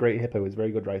this. It's the Great Hippo. He's a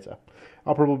very good writer.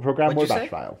 Operable program What'd or you batch say?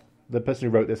 file. The person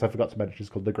who wrote this, I forgot to mention, is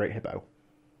called the Great Hippo.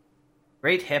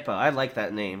 Great Hippo. I like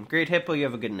that name. Great Hippo, you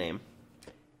have a good name.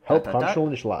 Help Dot, dot, dot. console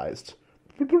initialized.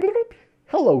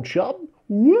 Hello, chum.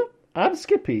 Whoop. I'm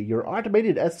Skippy, your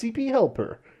automated SCP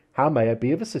helper. How may I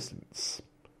be of assistance?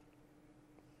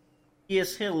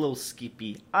 Yes, hello,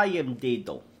 Skippy. I am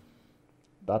Dado. ...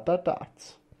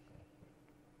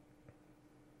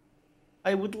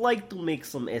 I would like to make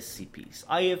some SCPs.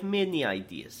 I have many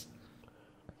ideas. ...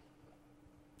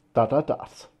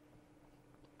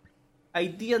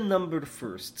 Idea number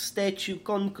first. Statue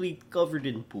concrete covered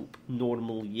in poop.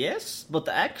 Normal, yes, but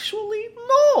actually,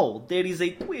 no! There is a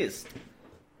twist.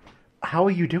 How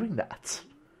are you doing that?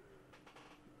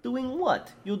 Doing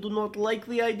what? You do not like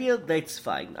the idea? That's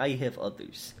fine. I have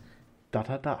others. ...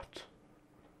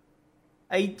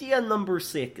 Idea number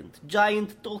second.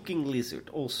 Giant talking lizard.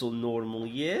 Also normal,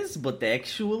 yes, but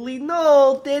actually,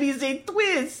 no! There is a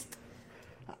twist!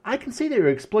 I can see that you're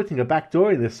exploiting a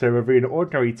backdoor in this server via an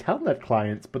ordinary Telnet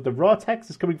client, but the raw text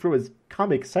is coming through as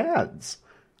Comic Sans.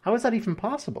 How is that even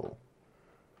possible?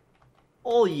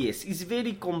 Oh yes, it's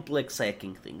very complex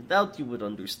hacking thing. Doubt you would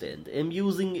understand. I'm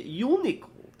using Unicode.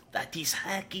 That is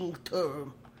hacking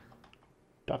term. ...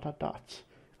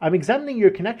 I'm examining your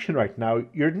connection right now.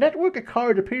 Your network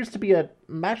card appears to be a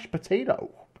mashed potato.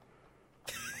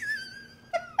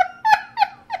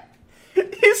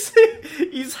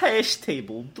 His hash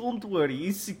table. Don't worry,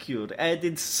 it's secure.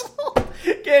 Added salt.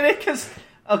 Get it? Cause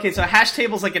okay, so a hash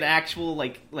table's like an actual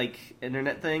like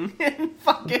internet thing, and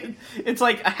fucking it's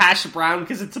like a hash brown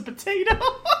because it's a potato.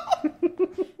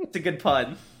 It's a good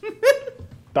pun. ...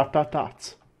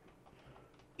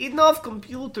 Enough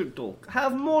computer talk.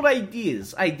 Have more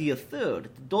ideas. Idea third.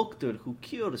 Doctor who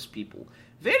cures people.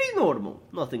 Very normal.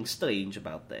 Nothing strange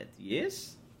about that.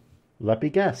 Yes? Let me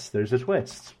guess, there's a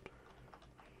twist.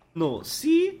 No,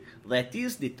 see? That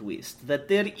is the twist. That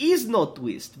there is no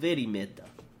twist. Very meta.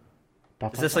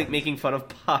 Is this like making fun of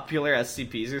popular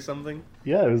SCPs or something?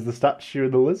 Yeah, it was the statue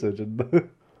and the lizard, and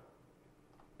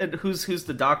And who's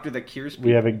the doctor that cures people?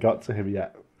 we haven't got to him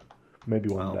yet. Maybe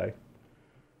one Oh. day.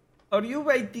 Are you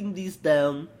writing these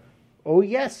down? Oh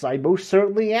yes, I most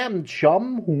certainly am,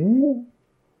 chum. Ooh.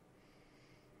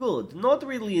 Good. Not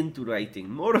really into writing.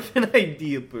 More of an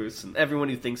idea person. Everyone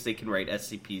who thinks they can write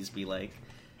SCPs be like...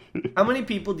 How many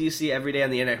people do you see every day on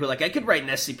the internet who are like, I could write an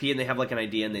SCP, and they have like an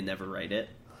idea and they never write it?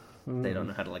 They don't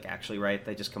know how to like actually write.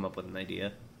 They just come up with an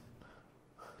idea.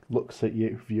 Looks at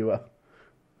you, viewer.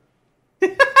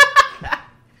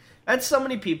 That's so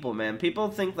many people, man. People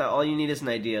think that all you need is an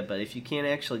idea, but if you can't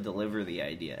actually deliver the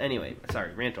idea... Anyway,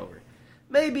 sorry, rant over.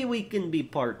 Maybe we can be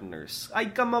partners. I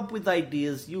come up with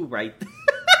ideas, you write.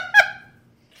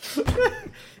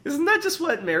 Isn't that just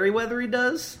what Merryweathery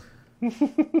does?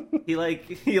 He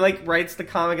writes the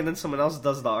comic and then someone else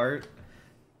does the art.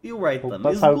 You write them.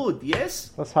 that's It's how- good,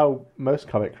 yes? That's how most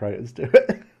comic writers do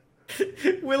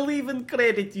it. We'll even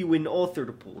credit you in author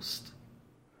post.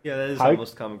 Yeah, that is How- how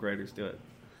most comic writers do it.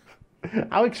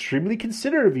 How extremely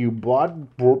considerate of you,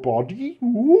 body.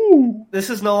 Ooh.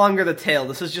 This is no longer the tale.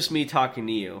 This is just me talking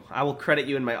to you. I will credit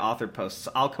you in my author posts.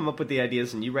 I'll come up with the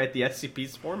ideas and you write the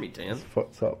SCPs for me, Dan.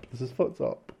 Fucked up. This is fucked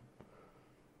up.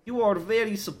 You are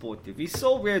very supportive. It's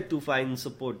so rare to find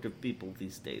supportive people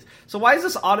these days. So why is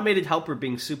this automated helper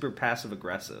being super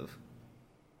passive-aggressive?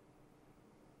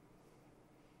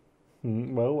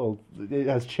 Well, it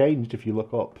has changed if you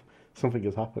look up. Something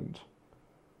has happened.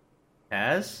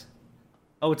 Has?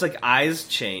 Oh, it's like eyes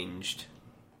changed.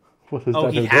 What has Oh,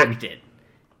 Dado he done? hacked it.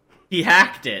 He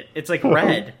hacked it. It's like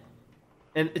red.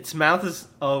 And its mouth is...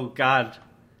 Oh, God.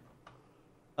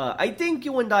 I think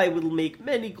you and I will make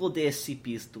many good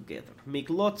SCPs together. Make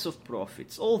lots of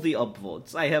profits. All the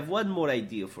upvotes. I have one more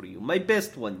idea for you. My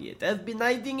best one yet. I've been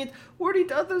hiding it,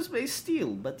 worried others may steal.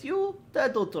 But you,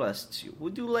 Dado trusts you.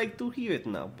 Would you like to hear it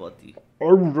now, buddy?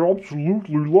 I would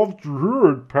absolutely love to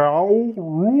hear it, pal.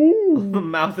 Ooh. The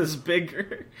mouth is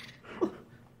bigger.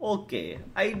 Okay,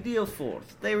 idea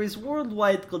fourth. There is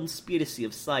worldwide conspiracy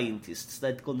of scientists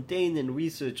that contain and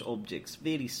research objects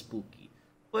very spooky.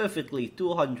 Perfectly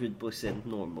 200%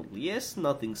 normal. Yes,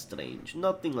 nothing strange,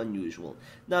 nothing unusual,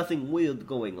 nothing weird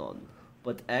going on.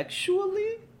 But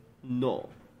actually, no.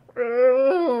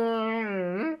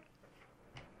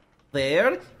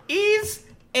 There is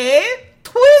a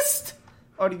twist!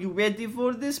 Are you ready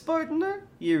for this, partner?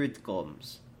 Here it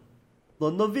comes.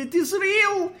 None of it is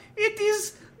real. It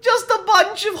is just a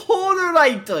bunch of horror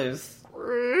writers.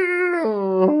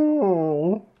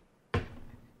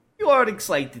 You are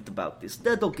excited about this,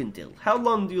 that I can tell. How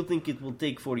long do you think it will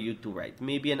take for you to write?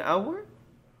 Maybe an hour?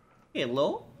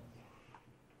 Hello?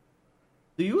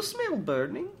 Do you smell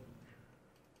burning?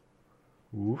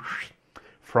 Whoosh.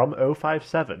 From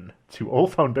 057 to all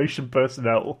Foundation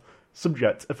personnel.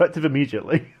 Subject, effective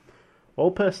immediately.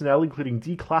 All personnel, including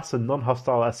D-Class and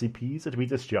non-hostile SCPs, are to be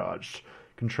discharged.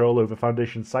 Control over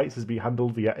Foundation sites is being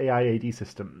handled via AIAD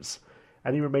systems.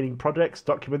 Any remaining projects,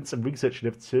 documents, and research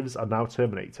initiatives are now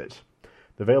terminated.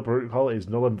 The Veil Protocol is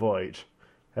null and void.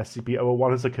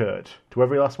 SCP-001 has occurred. To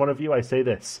every last one of you, I say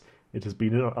this. It has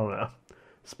been an honour.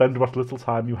 Spend what little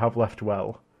time you have left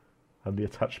well. And the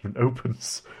attachment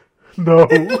opens. No!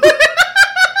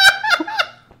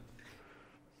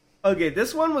 Okay,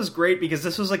 this one was great because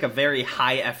this was like a very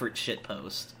high-effort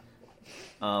shitpost.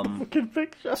 Fucking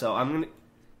picture. So I'm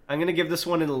gonna give this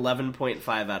one an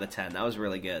 11.5 out of 10. That was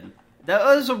really good. That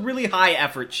was a really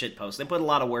high-effort shitpost. They put a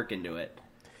lot of work into it.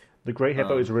 The Great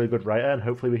Hippo is a really good writer, and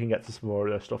hopefully we can get to some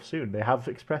more stuff soon. They have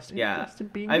expressed Yeah, interest in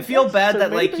being I feel guest, bad so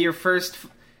that like maybe? your first.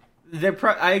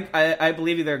 I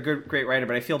believe they're a great writer,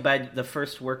 but I feel bad the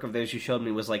first work of theirs you showed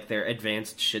me was like their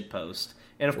advanced shitpost.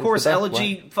 And of course, the best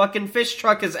Elegy fucking Fish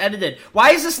Truck is edited. Why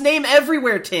is this name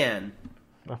everywhere, Tan?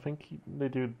 I think they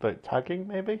do like tagging,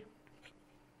 maybe.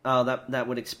 Oh, that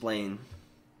would explain.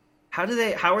 How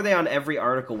are they on every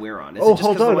article we're on? Is Oh, it just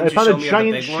hold 'cause the on! I ones you found show a me are the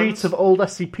giant big sheet ones? of old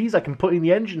SCPs I can put in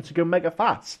the engine to go mega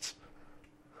fast.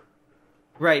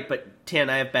 Right, but Tan,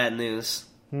 I have bad news.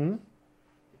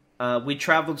 We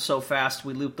traveled so fast,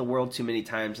 we looped the world too many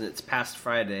times, and it's past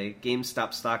Friday.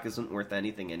 GameStop stock isn't worth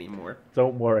anything anymore.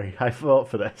 Don't worry, I fought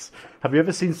for this. Have you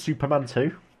ever seen Superman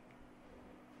 2?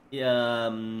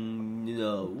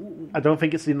 No. I don't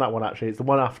think it's in that one actually. It's the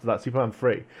one after that, Superman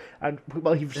 3. And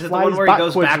well, he Is it the flies one where he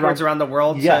goes backwards around around the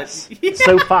world? Yes, So,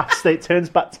 so fast that it turns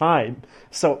back time.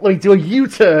 So let me do a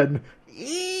U-turn.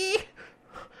 Eee!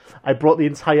 I brought the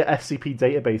entire SCP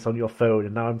database on your phone,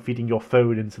 and now I'm feeding your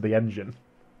phone into the engine.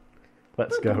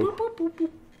 Let's go.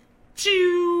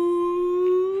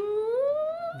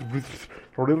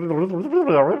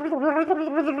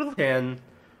 Tan.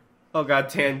 Oh god,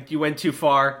 Tan, you went too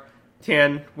far.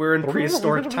 Tan, we're in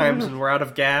prehistoric times and we're out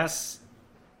of gas.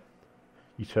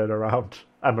 You turn around.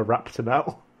 I'm a raptor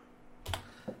now.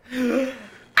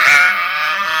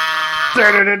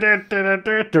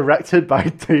 Directed by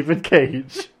David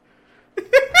Cage.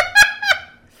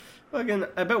 Fucking,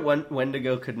 I bet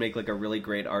Wendigo could make like a really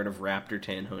great art of Raptor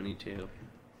Tanhoney too.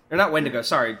 Or not Wendigo,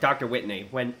 sorry, Dr. Whitney.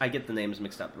 When I get the names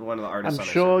mixed up. One of the artists I'm on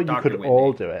sure our you show, Dr. could Whitney.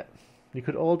 all do it. You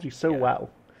could all do so Yeah. well.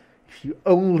 If you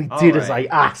only did as I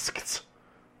Alright. asked.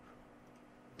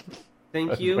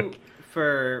 Thank you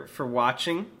for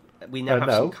watching. We now have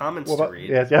No. some comments What to about- read.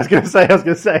 Yeah, I was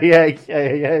gonna say,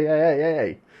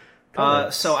 yay.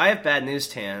 Comments. So I have bad news,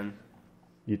 Tan.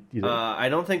 You do. I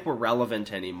don't think we're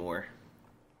relevant anymore.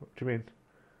 What do you mean?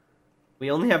 We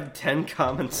only have 10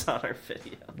 comments on our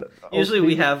video. Oh, Usually we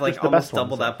these are have like just the almost best ones,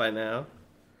 double though. that by now.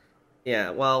 Yeah,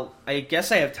 well, I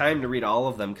guess I have time to read all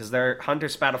of them because Hunter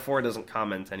Spada 4 doesn't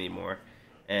comment anymore,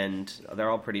 and they're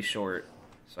all pretty short,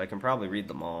 so I can probably read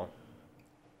them all.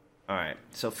 Alright,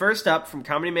 so first up from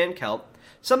Comedy Man Kelp,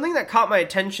 something that caught my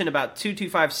attention about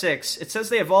 2256, it says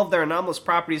they evolved their anomalous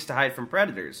properties to hide from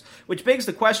predators, which begs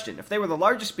the question, if they were the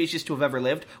largest species to have ever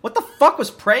lived, what the fuck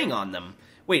was preying on them?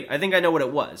 Wait, I think I know what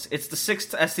it was. It's the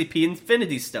 6th SCP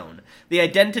Infinity Stone. The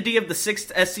identity of the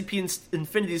 6th SCP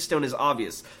Infinity Stone is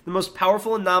obvious. The most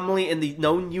powerful anomaly in the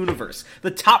known universe.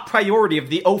 The top priority of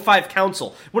the O5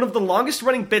 Council. One of the longest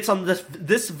running bits on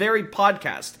this very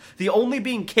podcast. The only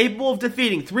being capable of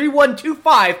defeating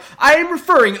 3125. I am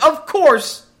referring, of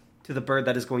course, to the bird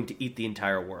that is going to eat the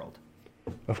entire world.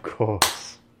 Of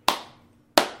course.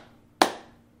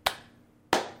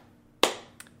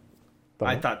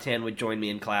 I thought Tan would join me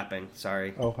in clapping.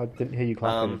 Sorry. Oh, I didn't hear you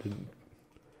clapping. Didn't.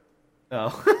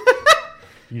 Oh.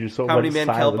 You just sort of Comedy went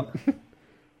Man silent.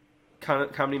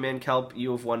 Kelp. Comedy Man Kelp,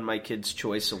 you have won my Kids'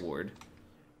 Choice Award.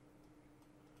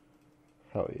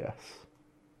 Oh, yes.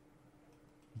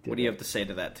 What do you have to say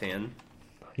to that, Tan?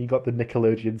 You got the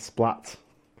Nickelodeon splat.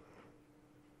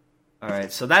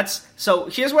 Alright, so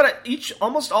here's what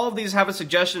almost all of these have a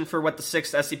suggestion for what the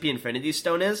 6th SCP Infinity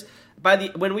Stone is.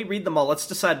 When we read them all, let's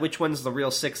decide which one's the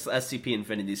real 6th SCP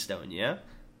Infinity Stone, yeah?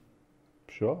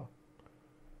 Sure.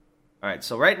 All right,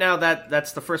 so right now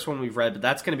that's the first one we've read, but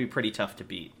that's going to be pretty tough to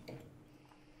beat.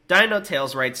 Dino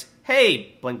Tales writes,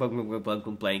 "Hey, blank, blank, blank, blank,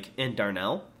 blank, blank, and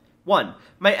Darnell. 1.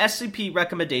 My SCP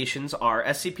recommendations are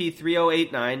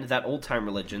SCP-3089, That Old-Time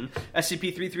Religion,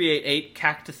 SCP-3388,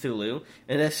 Cactuthulu,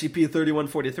 and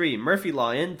SCP-3143, Murphy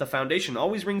Law in The Foundation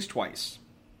Always Rings Twice.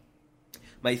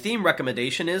 My theme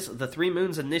recommendation is The Three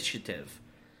Moons Initiative.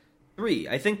 3.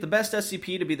 I think the best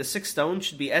SCP to be the Sixth Stone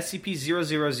should be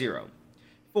SCP-000.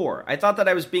 4. I thought that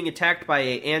I was being attacked by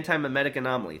an anti-memetic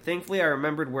anomaly. Thankfully, I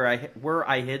remembered where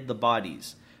I hid the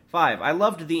bodies. 5. I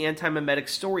loved the anti-memetic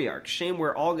story arc. Shame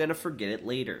we're all gonna forget it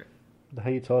later." What the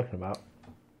hell are you talking about?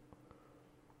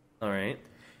 Alright.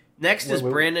 Next is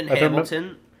Wait, Brandon I don't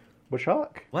Hamilton. Which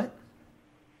arc? What?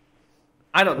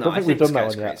 I don't know. don't I think think we've this done that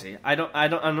guy's one yet. crazy. I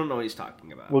don't know what he's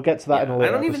talking about. We'll get to that in a later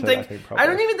I don't even episode, think. I think, probably. I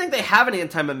don't even think they have an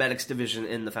anti-memetics division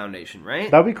in the Foundation, right?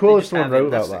 That'd be cool They if just someone have wrote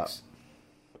about Investics.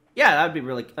 Yeah, that'd be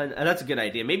really. That's a good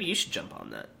idea. Maybe you should jump on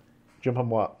that. Jump on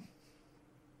what?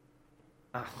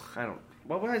 Oh, I don't.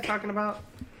 What was I talking about?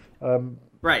 Um,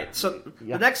 Right, so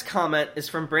Yeah. the next comment is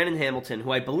from Brandon Hamilton,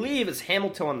 who I believe is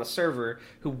Hamilton on the server,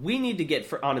 who we need to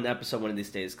get on an episode one of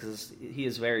these days, because he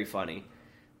is very funny.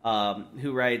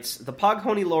 Who writes, "The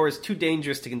Poghoney lore is too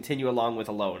dangerous to continue along with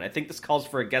alone. I think this calls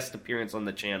for a guest appearance on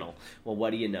the channel." Well, what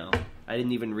do you know? I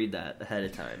didn't even read that ahead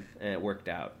of time, and it worked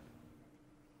out.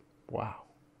 wow.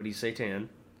 What do you say, Tan?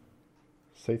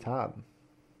 Satan.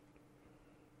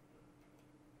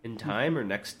 In time or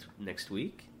next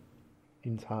week?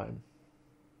 In time.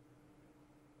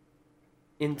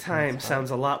 In time sounds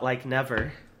a lot like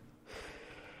never.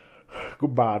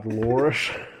 Goodbye, Dolores.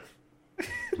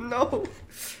 No.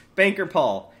 Banker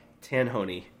Paul.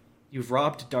 Tanhoney, you've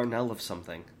robbed Darnell of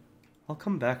something. I'll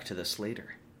come back to this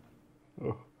later.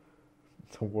 Oh,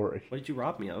 don't worry. What did you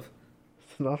rob me of?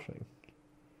 It's nothing.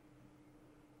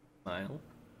 Smile.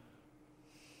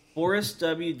 Forrest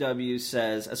WW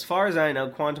says, "As far as I know,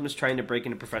 Quantum is trying to break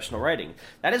into professional writing.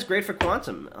 That is great for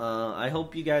Quantum. I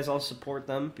hope you guys all support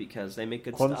them because they make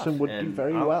good stuff. Quantum would do and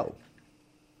very well.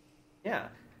 Yeah.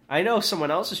 I know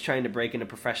someone else is trying to break into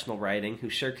professional writing who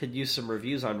sure could use some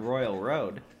reviews on Royal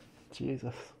Road."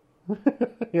 Jesus.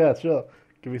 Yeah, sure.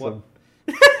 Give me What? some.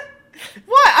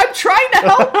 What? I'm trying to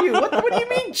help you. What do you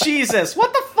mean, Jesus?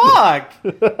 What the fuck?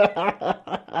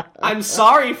 I'm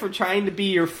sorry for trying to be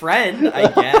your friend,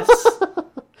 I guess.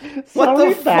 What Sorry,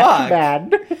 the fuck?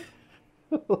 Batman.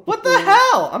 What the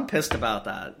hell? I'm pissed about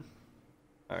that.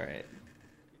 Alright.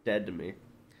 Dead to me.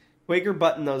 Quaker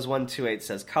Button Those 128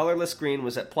 says, "Colorless green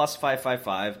was at plus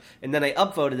 555, and then I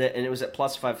upvoted it and it was at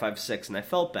plus 556, and I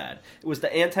felt bad. It was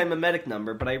the anti-memetic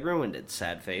number, but I ruined it,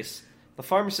 sad face. The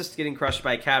pharmacist getting crushed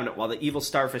by a cabinet while the evil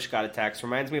starfish got attacked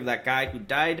reminds me of that guy who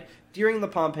died during the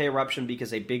Pompeii eruption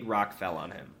because a big rock fell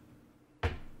on him."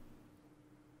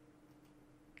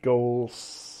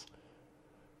 Goals.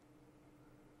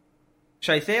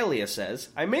 Shythalia says,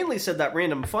 "I mainly said that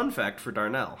random fun fact for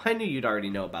Darnell. I knew you'd already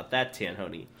know about that,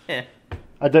 Tanhoney."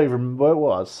 I don't even remember what it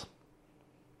was.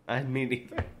 I mean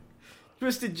neither.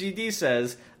 Twisted GD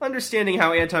says, "Understanding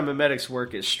how anti-memetics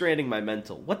work is straining my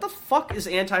mental." What the fuck is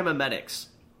anti-memetics?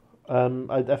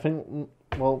 I think,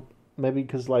 well, maybe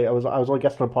because like I was on a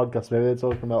guest on a podcast. Maybe they're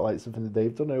talking about like something that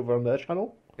they've done over on their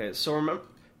channel. Okay, so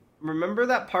remember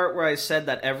that part where I said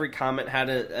that every comment had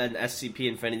an SCP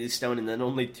Infinity Stone and then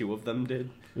only 2 of them did?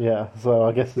 Yeah, so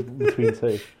I guess it's between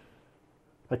two.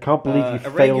 I can't believe you a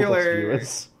failed regular- us,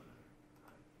 viewers.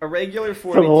 A regular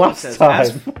For 42 the last says,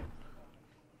 time.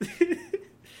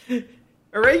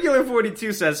 A regular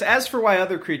 42 says, "As for why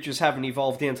other creatures haven't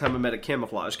evolved anti-memetic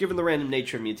camouflage, given the random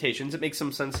nature of mutations, it makes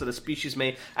some sense that a species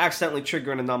may accidentally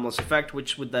trigger an anomalous effect,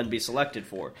 which would then be selected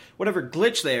for. Whatever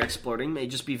glitch they are exploiting may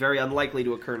just be very unlikely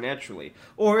to occur naturally.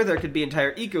 Or there could be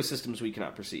entire ecosystems we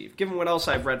cannot perceive. Given what else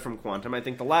I've read from Quantum, I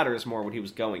think the latter is more what he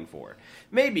was going for.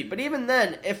 Maybe, but even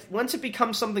then, if once it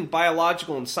becomes something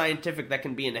biological and scientific that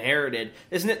can be inherited,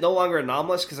 isn't it no longer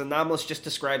anomalous, because anomalous just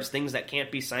describes things that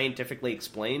can't be scientifically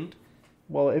explained?"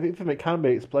 Well, if it can be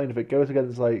explained, if it goes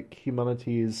against like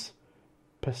humanity's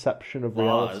perception of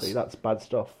reality, Laws. that's bad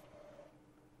stuff.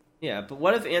 Yeah, but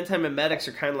what if anti-memetics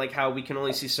are kind of like how we can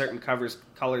only see certain colors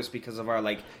because of our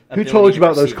like? Who ability told you to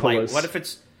about those perceive light? colours?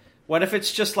 What if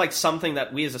it's just like something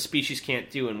that we as a species can't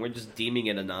do, and we're just deeming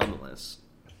it anomalous?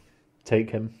 Take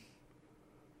him.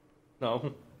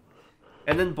 No.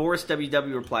 And then Boris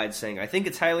WW replied saying, "I think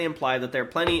it's highly implied that there are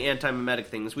plenty of anti-memetic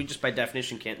things, we just by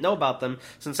definition can't know about them,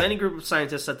 since any group of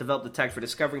scientists that develop the tech for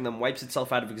discovering them wipes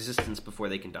itself out of existence before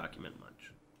they can document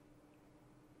much."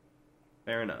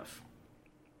 Fair enough.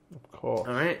 Of course.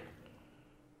 Alright.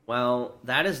 Well,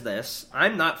 that is this.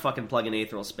 I'm not fucking plugging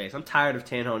Aetheral Space. I'm tired of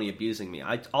Tanhoney abusing me.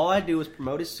 All I do is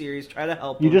promote his series, try to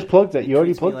help him. You just plugged it. You already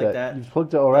treats me plugged like it. that. You've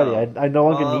plugged it already. Oh. I no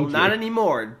longer need you. Not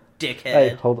anymore, dickhead. Hey,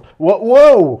 hold on.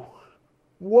 Whoa!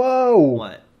 Whoa!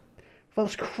 What?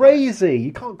 That's crazy.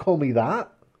 You can't call me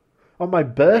that. On my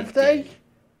birthday? It's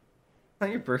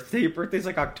not your birthday. Your birthday's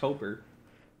like October.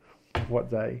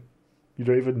 What day? You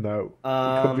don't even know.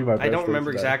 It could be my I don't birthday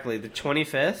remember today. exactly. The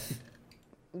 25th?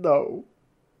 No.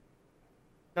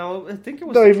 No, I think it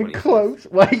was Not the even 25th. close.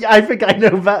 Wait, I think I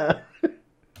know better.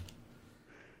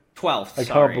 12th, I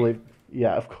can't believe...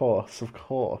 Yeah, of course. Of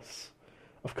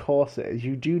course it is.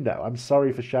 You do know. I'm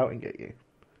sorry for shouting at you.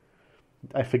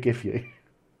 I forgive you.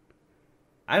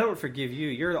 I don't forgive you.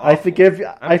 You're awful. I forgive you.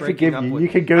 I'm I breaking forgive up you. with- You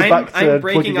can go back to I'm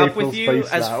breaking plugging up April with you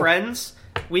Space as now. friends.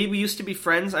 We used to be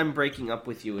friends. I'm breaking up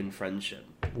with you in friendship.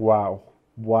 Wow.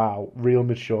 Real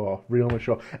mature.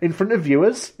 In front of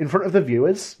viewers? In front of the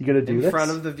viewers? You gonna do this? In front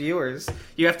of the viewers.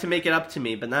 You have to make it up to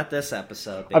me, but not this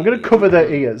episode. I'm gonna baby. cover their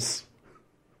ears.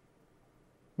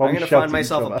 While I'm we going to shout find at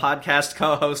myself each a other. podcast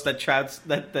co-host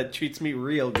that treats me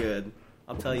real good.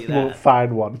 I'll tell you that. We'll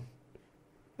find one.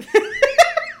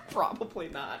 Probably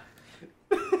not.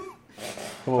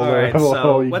 All All right.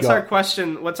 So what's our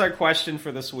question? What's our question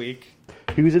for this week?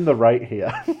 Who's in the right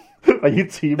here? Are you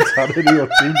Team Sanity or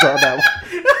Team Darnell?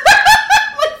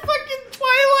 Like fucking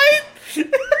Twilight.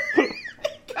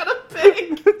 Gotta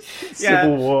pick.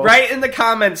 Civil War. Write in the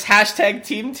comments hashtag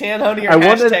Team Tanhoney or I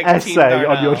want an hashtag Team essay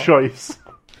on your Darnell. choice.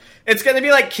 It's gonna be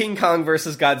like King Kong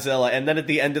versus Godzilla, and then at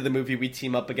the end of the movie, we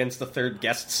team up against the third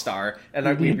guest star, and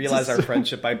we need realize to our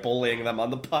friendship by bullying them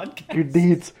on the podcast. You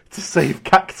need to save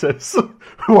Cactus.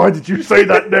 Why did you say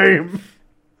that name?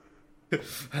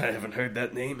 I haven't heard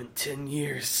that name in 10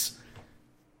 years.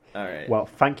 All right. Well,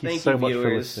 thank you Thank so you, much for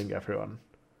viewers. listening, everyone.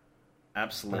 I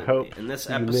Absolutely. hope And this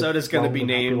you episode live is going to long be and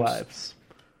happy named. lives.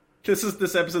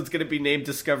 This episode's going to be named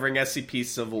 "Discovering SCP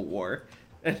Civil War,"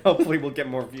 and hopefully we'll get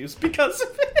more views because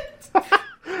of it.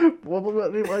 Well,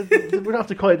 we don't have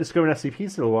to call it Discovering SCP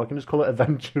Civil War. I can just call it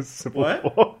Avengers Civil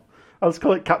What? War. I'll just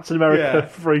call it Captain America Yeah.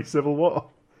 3 Civil War.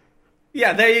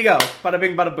 Yeah, there you go. Bada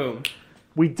bing, bada boom.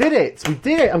 We did it!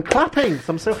 I'm clapping!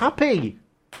 I'm so happy!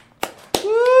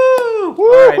 Woo!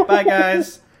 All right, bye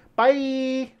guys.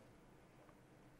 Bye!